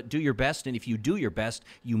done, but do your best, and if you do your best,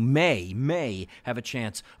 you may have a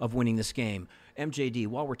chance of winning this game. MJD,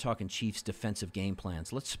 while we're talking Chiefs' defensive game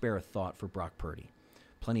plans, let's spare a thought for Brock Purdy.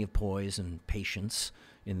 Plenty of poise and patience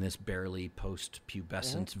in this barely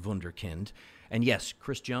post-pubescent wunderkind. And yes,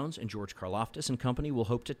 Chris Jones and George Karlaftis and company will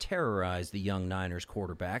hope to terrorize the young Niners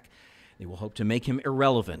quarterback. They will hope to make him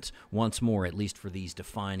irrelevant once more, at least for these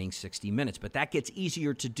defining 60 minutes. But that gets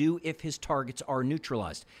easier to do if his targets are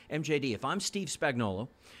neutralized. MJD, if I'm Steve Spagnuolo,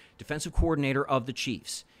 defensive coordinator of the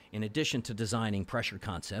Chiefs, in addition to designing pressure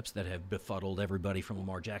concepts that have befuddled everybody from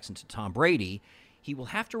Lamar Jackson to Tom Brady, he will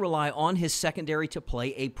have to rely on his secondary to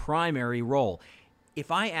play a primary role.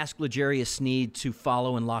 If I ask L'Jarius Sneed to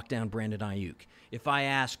follow and lock down Brandon Ayuk, if I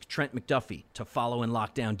ask Trent McDuffie to follow and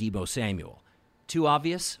lock down Deebo Samuel, too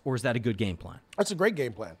obvious, or is that a good game plan? That's a great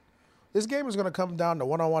game plan. This game is going to come down to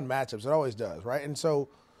one-on-one matchups. It always does, right? And so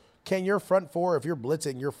can your front four, if you're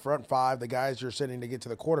blitzing your front five, the guys you're sending to get to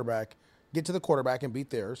the quarterback and beat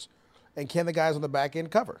theirs, and can the guys on the back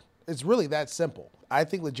end cover? It's really that simple. I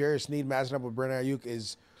think L'Jarius Sneed matching up with Brandon Ayuk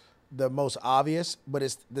is the most obvious, but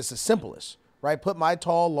this is the simplest, right? Put my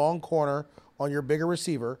tall, long corner on your bigger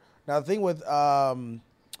receiver. Now, the thing with Trent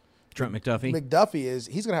McDuffie is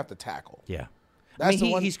he's going to have to tackle. Yeah. That's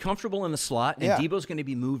he's comfortable in the slot, and Deebo's going to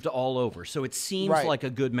be moved all over. So it seems like a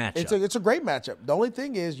good matchup. It's a great matchup. The only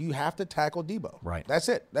thing is you have to tackle Deebo. Right. That's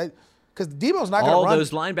it. Because Deebo's not going to run. All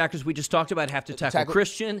those linebackers we just talked about have to tackle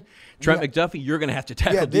Christian. Trent McDuffie, you're going to have to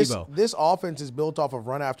tackle Deebo. This offense is built off of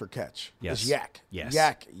run after catch. Yes. It's yak. Yes.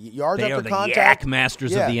 Yak. Yards they after are contact. The yak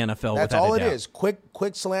masters of the NFL. That's all it is. Quick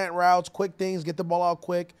slant routes, quick things, get the ball out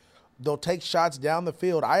quick. They'll take shots down the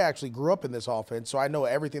field. I actually grew up in this offense, so I know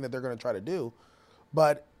everything that they're going to try to do.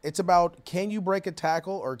 But it's about, can you break a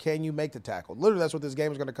tackle or can you make the tackle? Literally, that's what this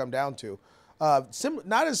game is going to come down to.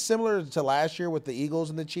 Not as similar to last year with the Eagles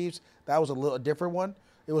and the Chiefs. That was a different one.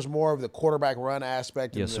 It was more of the quarterback run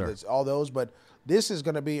aspect and all those. But this is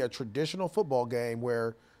going to be a traditional football game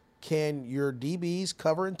where can your DBs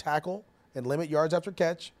cover and tackle and limit yards after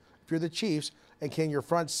catch if you're the Chiefs, and can your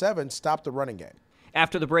front seven stop the running game?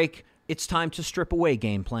 After the break, it's time to strip away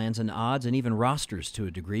game plans and odds and even rosters to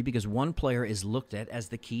a degree, because one player is looked at as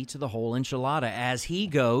the key to the whole enchilada. As he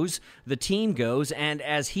goes, the team goes, and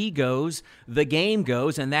as he goes, the game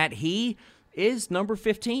goes, and that he is number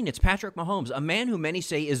 15. It's Patrick Mahomes, a man who many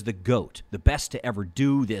say is the GOAT, the best to ever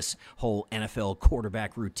do this whole NFL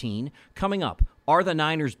quarterback routine. Coming up, are the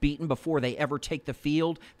Niners beaten before they ever take the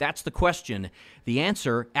field? That's the question. The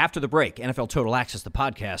answer after the break. NFL Total Access, the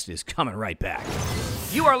podcast, is coming right back.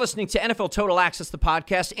 You are listening to NFL Total Access, the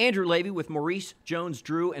podcast. Andrew Levy with Maurice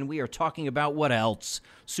Jones-Drew, and we are talking about what else?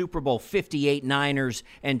 Super Bowl 58 Niners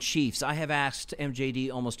and Chiefs. I have asked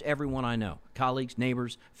MJD almost everyone I know, colleagues,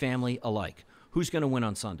 neighbors, family alike, who's going to win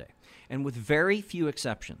on Sunday? And with very few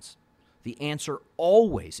exceptions, the answer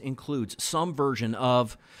always includes some version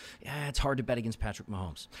of, it's hard to bet against Patrick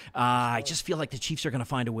Mahomes. I just feel like the Chiefs are going to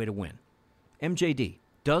find a way to win. MJD,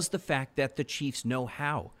 does the fact that the Chiefs know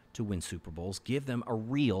how to win Super Bowls give them a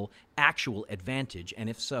real, actual advantage? And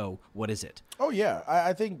if so, what is it? Oh, yeah.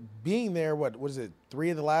 I think being there, what is it,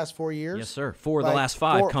 3 of the last 4 years? Yes, sir. 4 of the last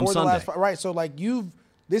 5 come Sunday. Right, so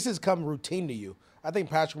this has come routine to you. I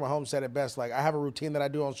think Patrick Mahomes said it best, I have a routine that I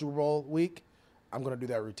do on Super Bowl week. I'm going to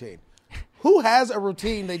do that routine. Who has a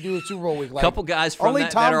routine they do at Super Bowl week? A couple guys from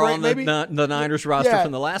that are on the Niners roster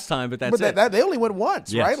from the last time, but that's it. They only went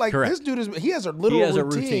once, yes, right? Correct. This dude he has a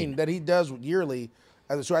routine that he does yearly.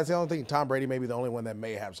 So I don't think Tom Brady may be the only one that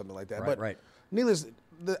may have something like that. Right. Needless,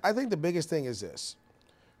 I think the biggest thing is this.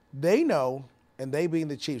 They know, and they being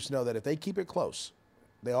the Chiefs know, that if they keep it close,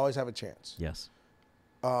 they always have a chance. Yes.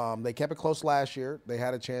 They kept it close last year. They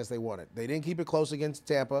had a chance. They won it. They didn't keep it close against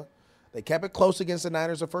Tampa. They kept it close against the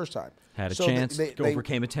Niners the first time. Had a chance,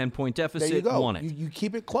 overcame a 10-point deficit, there you go. won it. You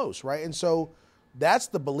keep it close, right? And so that's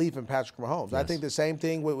the belief in Patrick Mahomes. Yes. I think the same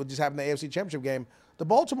thing would just happen in the AFC Championship game. The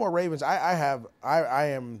Baltimore Ravens, I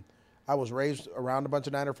was raised around a bunch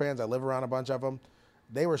of Niner fans. I live around a bunch of them.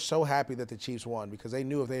 They were so happy that the Chiefs won because they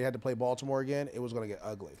knew if they had to play Baltimore again, it was going to get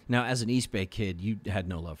ugly. Now, as an East Bay kid, you had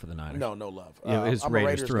no love for the Niners. No love. Yeah, it was I'm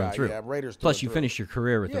Raiders a through and through. Yeah, Raiders. Plus, you finished your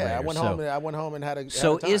career with the Raiders. I went home and had a.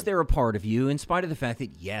 So, had a is time. there a part of you, in spite of the fact that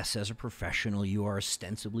yes, as a professional, you are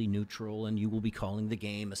ostensibly neutral and you will be calling the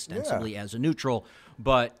game ostensibly as a neutral,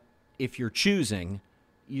 but if you're choosing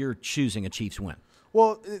a Chiefs win?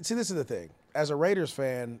 Well, see, this is the thing. As a Raiders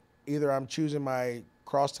fan, either I'm choosing my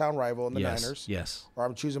crosstown rival in the Niners, or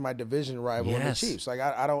I'm choosing my division rival in the Chiefs. Like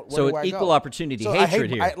I don't. Where do I equal go? opportunity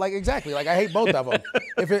hatred here. Exactly. Like I hate both of them.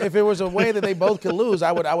 if it was a way that they both could lose,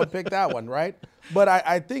 I would pick that one, right? But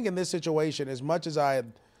I think in this situation, as much as I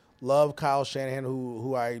love Kyle Shanahan,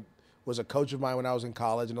 who I was a coach of mine when I was in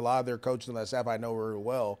college, and a lot of their coaches on that staff I know very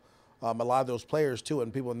well, a lot of those players too,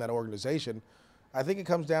 and people in that organization, I think it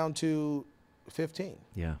comes down to 15.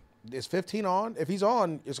 Yeah. Is 15 on? If he's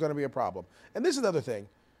on, it's going to be a problem. And this is the other thing.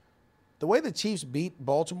 The way the Chiefs beat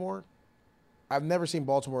Baltimore, I've never seen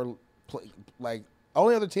Baltimore play. Like,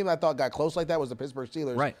 only other team I thought got close like that was the Pittsburgh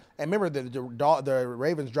Steelers. Right. And remember, the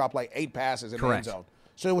Ravens dropped like 8 passes in the end zone.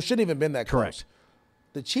 So it shouldn't even been that close. Correct.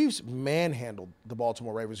 The Chiefs manhandled the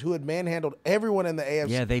Baltimore Ravens, who had manhandled everyone in the AFC.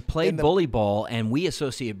 Yeah, they played bully ball, and we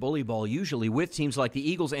associate bully ball usually with teams like the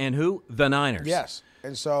Eagles and who? The Niners. Yes.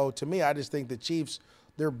 And so, to me, I just think the Chiefs –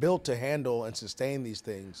 they're built to handle and sustain these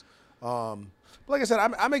things. But like I said,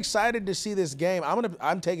 I'm excited to see this game.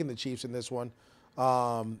 I'm taking the Chiefs in this one.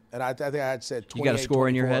 And I think I had said 28-24. You got a score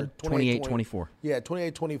in your head? 28-24. Yeah,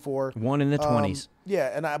 28-24. One in the 20s.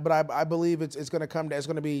 Yeah, but I believe it's going to come down. It's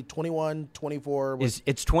going to be 21-24.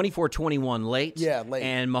 It's 24-21 late. Yeah, late.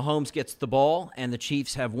 And Mahomes gets the ball, and the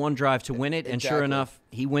Chiefs have one drive to win it. And sure enough,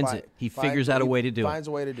 he wins it. He figures out a way to do it. Finds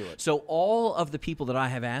a way to do it. So all of the people that I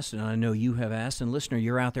have asked, and I know you have asked, and listener,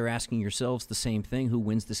 you're out there asking yourselves the same thing. Who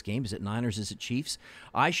wins this game? Is it Niners? Is it Chiefs?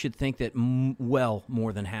 I should think that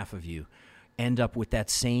more than half of you end up with that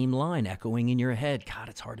same line echoing in your head. God,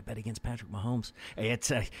 it's hard to bet against Patrick Mahomes.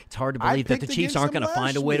 It's hard to believe that the Chiefs aren't going to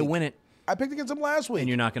find a way to win it. I picked against them last week. And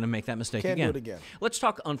you're not going to make that mistake again. Can't do it again. Let's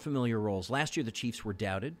talk unfamiliar roles. Last year, the Chiefs were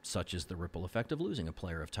doubted, such as the ripple effect of losing a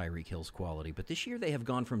player of Tyreek Hill's quality. But this year, they have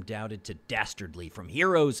gone from doubted to dastardly, from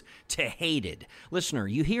heroes to hated. Listener,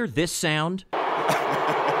 you hear this sound? Y'all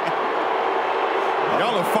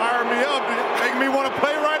are firing me up, making me want to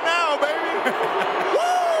play right now, baby.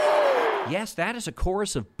 Yes, that is a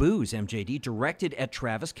chorus of boos, MJD, directed at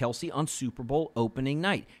Travis Kelce on Super Bowl opening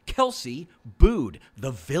night. Kelce booed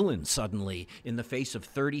the villain suddenly in the face of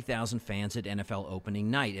 30,000 fans at NFL opening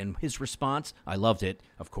night. And his response, I loved it,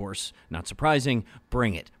 of course, not surprising,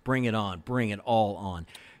 bring it on, bring it all on.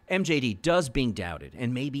 MJD, does being doubted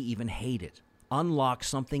and maybe even hated unlock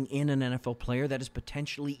something in an NFL player that is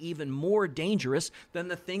potentially even more dangerous than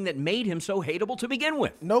the thing that made him so hateable to begin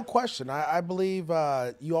with? No question. I believe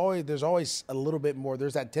there's always a little bit more.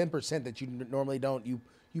 There's that 10% that you normally don't. You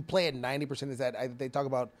play at 90%. Is that they talk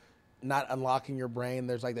about not unlocking your brain?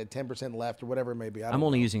 There's like that 10% left or whatever it may be. I'm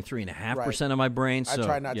only using 3.5% of my brain. So, I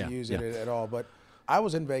try not to use it at all. But I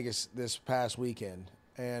was in Vegas this past weekend,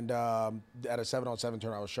 and at a 7-on-7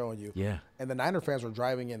 turn I was showing you. Yeah. And the Niner fans were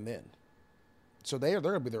driving in then. So they're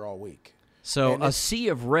going to be there all week. So a sea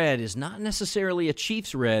of red is not necessarily a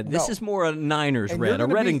Chiefs red. This is more a Niners red, a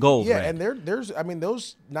red and gold red. Yeah, and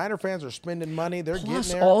those Niner fans are spending money. They're Plus,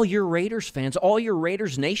 getting there. all your Raiders fans, all your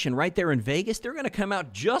Raiders nation right there in Vegas, they're going to come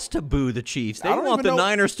out just to boo the Chiefs. They want the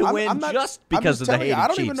Niners to win just because of the hated Chiefs. I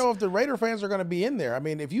don't even know if the Raider fans are going to be in there. I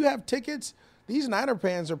mean, if you have tickets, these Niner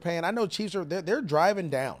fans are paying. I know Chiefs they're driving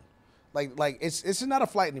down. Like it's not a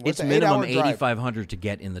flight anymore. It's minimum $8,500 to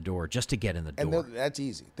get in the door, just to get in the door. And that's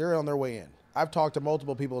easy. They're on their way in. I've talked to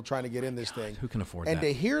multiple people trying to get in this thing. Who can afford that? And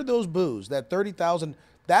to hear those boos, that 30,000,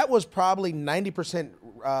 that was probably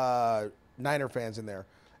 90% Niner fans in there.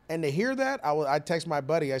 And to hear that, I text my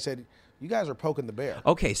buddy. I said, you guys are poking the bear.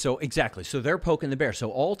 Okay, so exactly. So they're poking the bear.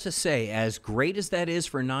 So all to say, as great as that is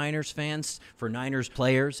for Niners fans, for Niners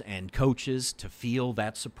players and coaches to feel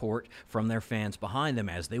that support from their fans behind them,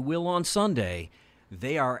 as they will on Sunday,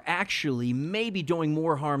 they are actually maybe doing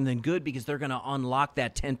more harm than good because they're going to unlock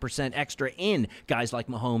that 10% extra in guys like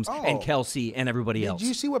Mahomes and Kelce and everybody else. Did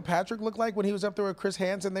you see what Patrick looked like when he was up there with Chris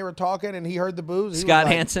Hansen? They were talking and he heard the boos. Scott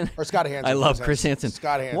Hansen? Or Scott Hansen. I love Chris Hansen.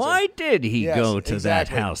 Scott Hansen. Why did he go to that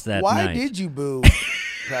house that night? Why did you boo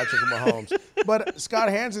Patrick Mahomes? But Scott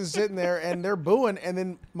Hansen's sitting there and they're booing, and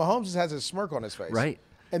then Mahomes just has a smirk on his face. Right.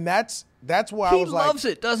 And that's why I He was like, loves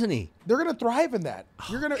it, doesn't he? they're going to thrive in that.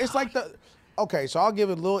 It's like okay, so I'll give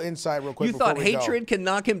a little insight real quick. You thought hatred can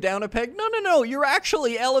knock him down a peg? No. You're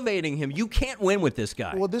actually elevating him. You can't win with this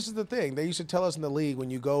guy. Well, this is the thing. They used to tell us in the league when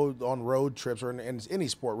you go on road trips or in any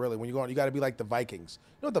sport, really, when you go on, you got to be like the Vikings.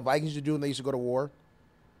 You know what the Vikings used to do when they used to go to war?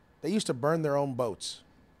 They used to burn their own boats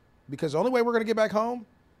because the only way we're going to get back home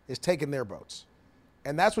is taking their boats.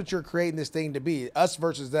 And that's what you're creating this thing to be, us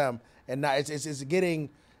versus them. And not,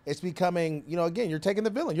 it's becoming, again, you're taking the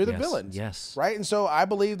villain. You're the villains. Yes. Right? And so I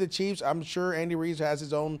believe the Chiefs, I'm sure Andy Reid has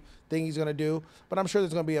his own thing he's going to do, but I'm sure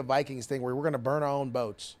there's going to be a Vikings thing where we're going to burn our own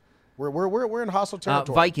boats. We're in hostile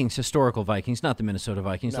territory. Vikings, historical Vikings, not the Minnesota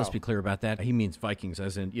Vikings. No. Let's be clear about that. He means Vikings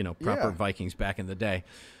as in, proper Vikings back in the day.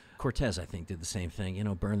 Cortez, I think, did the same thing.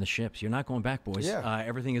 Burn the ships. You're not going back, boys. Yeah.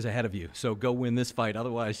 Everything is ahead of you. So go win this fight.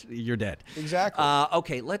 Otherwise, you're dead. Exactly.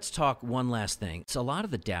 Okay, let's talk one last thing. It's a lot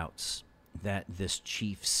of the doubts that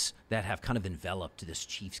that have kind of enveloped this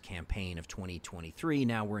Chiefs campaign of 2023,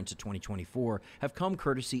 now we're into 2024, have come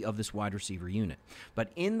courtesy of this wide receiver unit.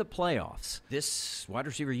 But in the playoffs, this wide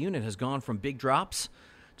receiver unit has gone from big drops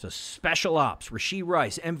to special ops. Rashee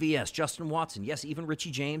Rice, MVS, Justin Watson, yes, even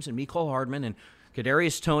Richie James and Mecole Hardman and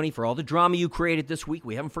Kadarius Toney, for all the drama you created this week,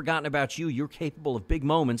 we haven't forgotten about you. You're capable of big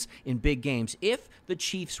moments in big games. If the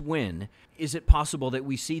Chiefs win, is it possible that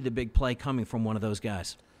we see the big play coming from one of those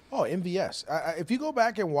guys? Oh, MVS. If you go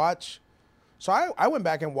back and watch, so I went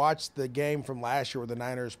back and watched the game from last year where the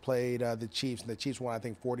Niners played the Chiefs, and the Chiefs won, I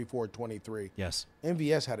think, 44-23. Yes.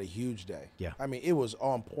 MVS had a huge day. Yeah. I mean, it was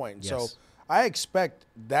on point. Yes. So I expect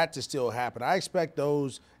that to still happen. I expect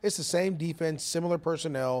it's the same defense, similar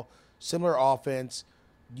personnel, similar offense.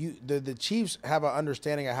 The Chiefs have an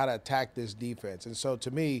understanding of how to attack this defense. And so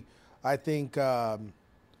to me, I think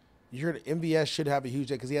MVS should have a huge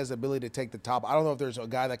day because he has the ability to take the top. I don't know if there's a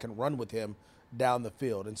guy that can run with him down the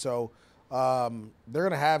field. And so they're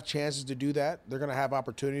going to have chances to do that. They're going to have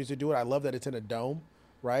opportunities to do it. I love that it's in a dome,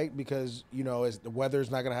 right? Because, the weather's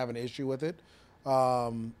not going to have an issue with it.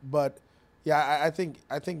 But, yeah, I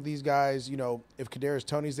think these guys, if Kadarius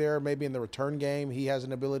Toney's there, maybe in the return game, he has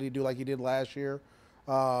an ability to do like he did last year.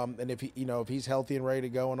 And if he's healthy and ready to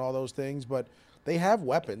go and all those things. But they have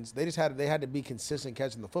weapons. They had to be consistent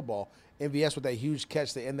catching the football. MVS with that huge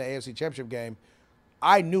catch to end the AFC Championship game,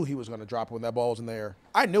 I knew he was going to drop it when that ball was in the air.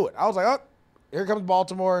 I knew it. I was like, oh, here comes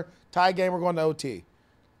Baltimore. Tie game, we're going to OT.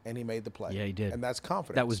 And he made the play. Yeah, he did. And that's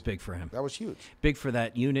confidence. That was big for him. That was huge. Big for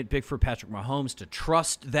that unit, big for Patrick Mahomes to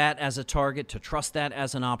trust that as a target, to trust that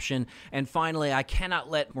as an option. And finally, I cannot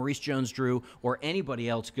let Maurice Jones-Drew or anybody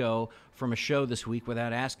else go from a show this week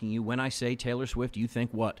without asking you, when I say Taylor Swift, you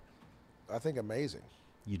think what? I think amazing.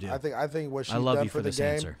 You do. I think what she's love done you for for the this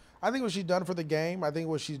game. answer. I think what she's done for the game. I think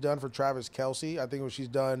what she's done for Travis Kelce. I think what she's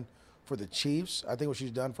done for the Chiefs. I think what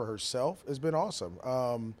she's done for herself has been awesome.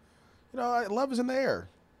 Love is in the air,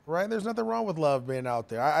 right? There's nothing wrong with love being out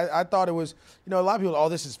there. I thought it was, a lot of people, oh,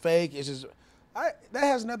 this is fake. It's just, that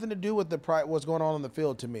has nothing to do with what's going on the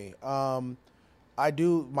field to me.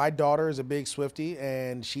 My daughter is a big Swiftie,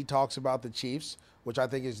 and she talks about the Chiefs, which I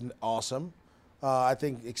think is awesome. I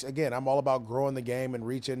think, again, I'm all about growing the game and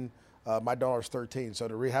reaching. My daughter's 13, so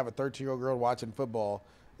to have a 13-year-old girl watching football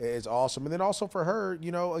is awesome. And then also for her,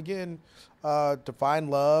 to find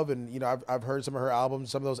love. And, I've heard some of her albums,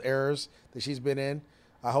 some of those eras that she's been in.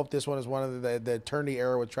 I hope this one is one of the eternity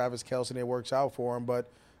era with Travis Kelce and it works out for him. But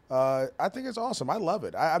I think it's awesome. I love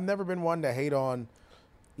it. I've never been one to hate on,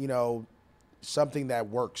 something that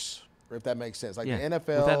works, if that makes sense. Like the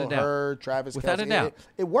NFL, her, Travis Kelce.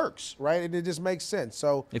 It works, right? And it just makes sense.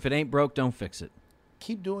 So if it ain't broke, don't fix it.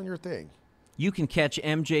 Keep doing your thing. You can catch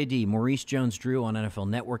MJD, Maurice Jones-Drew, on NFL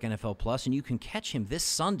Network, NFL Plus, and you can catch him this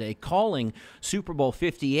Sunday calling Super Bowl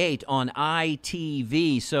 58 on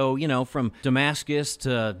ITV. So, from Damascus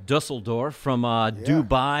to Dusseldorf, from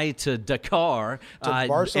Dubai to Dakar, to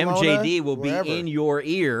Barcelona, MJD will wherever. be in your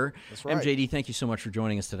ear. That's right. MJD, thank you so much for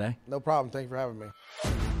joining us today. No problem. Thank you for having me.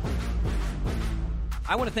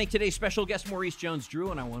 I want to thank today's special guest, Maurice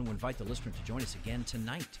Jones-Drew, and I want to invite the listener to join us again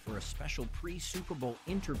tonight for a special pre-Super Bowl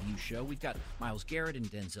interview show. We've got Myles Garrett and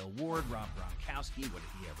Denzel Ward, Rob Gronkowski, what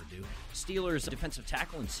did he ever do? Steelers defensive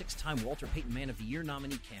tackle and six-time Walter Payton Man of the Year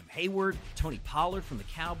nominee Cam Hayward, Tony Pollard from the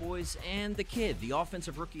Cowboys, and the kid, the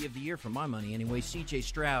Offensive Rookie of the Year, for my money anyway, C.J.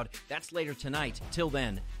 Stroud. That's later tonight. Till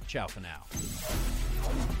then, ciao for now.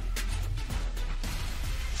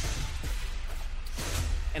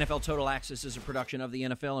 NFL Total Access is a production of the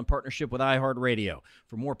NFL in partnership with iHeartRadio.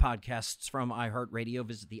 For more podcasts from iHeartRadio,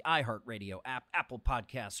 visit the iHeartRadio app, Apple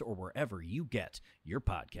Podcasts, or wherever you get your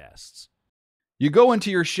podcasts. You go into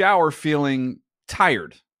your shower feeling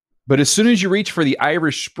tired, But as soon as you reach for the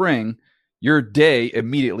Irish Spring, your day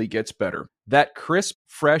immediately gets better. That crisp,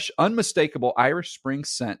 fresh, unmistakable Irish Spring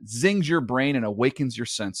scent zings your brain and awakens your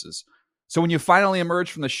senses. So when you finally emerge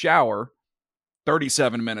from the shower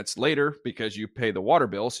 37 minutes later, because you pay the water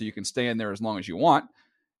bill so you can stay in there as long as you want,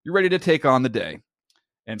 you're ready to take on the day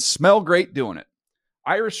and smell great doing it.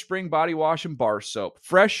 Irish Spring Body Wash and Bar Soap.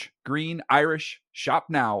 Fresh, green, Irish. Shop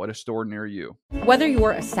now at a store near you. Whether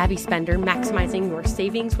you're a savvy spender maximizing your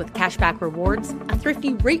savings with cashback rewards, a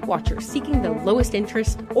thrifty rate watcher seeking the lowest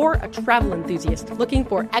interest, or a travel enthusiast looking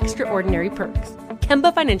for extraordinary perks,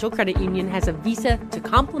 Kemba Financial Credit Union has a visa to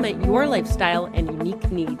complement your lifestyle and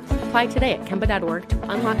unique needs. Apply today at Kemba.org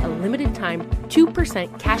to unlock a limited time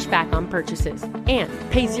 2% cash back on purchases and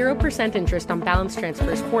pay 0% interest on balance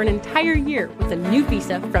transfers for an entire year with a new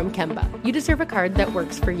visa from Kemba. You deserve a card that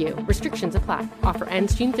works for you. Restrictions apply. Offer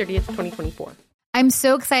ends June 30th, 2024. I'm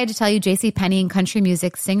so excited to tell you JCPenney and country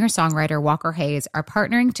music singer-songwriter Walker Hayes are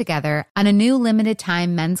partnering together on a new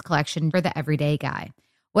limited-time men's collection for the everyday guy.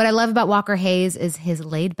 What I love about Walker Hayes is his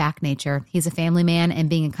laid-back nature. He's a family man, and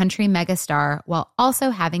being a country megastar while also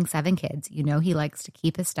having 7 kids, you know he likes to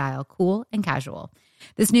keep his style cool and casual.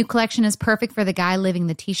 This new collection is perfect for the guy living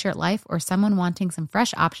the t-shirt life or someone wanting some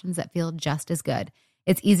fresh options that feel just as good.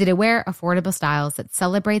 It's easy to wear, affordable styles that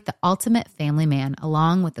celebrate the ultimate family man,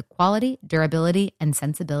 along with the quality, durability, and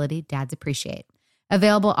sensibility dads appreciate.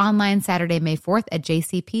 Available online Saturday, May 4th at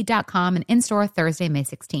jcp.com and in-store Thursday, May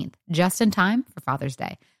 16th, just in time for Father's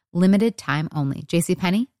Day. Limited time only.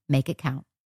 JCPenney, make it count.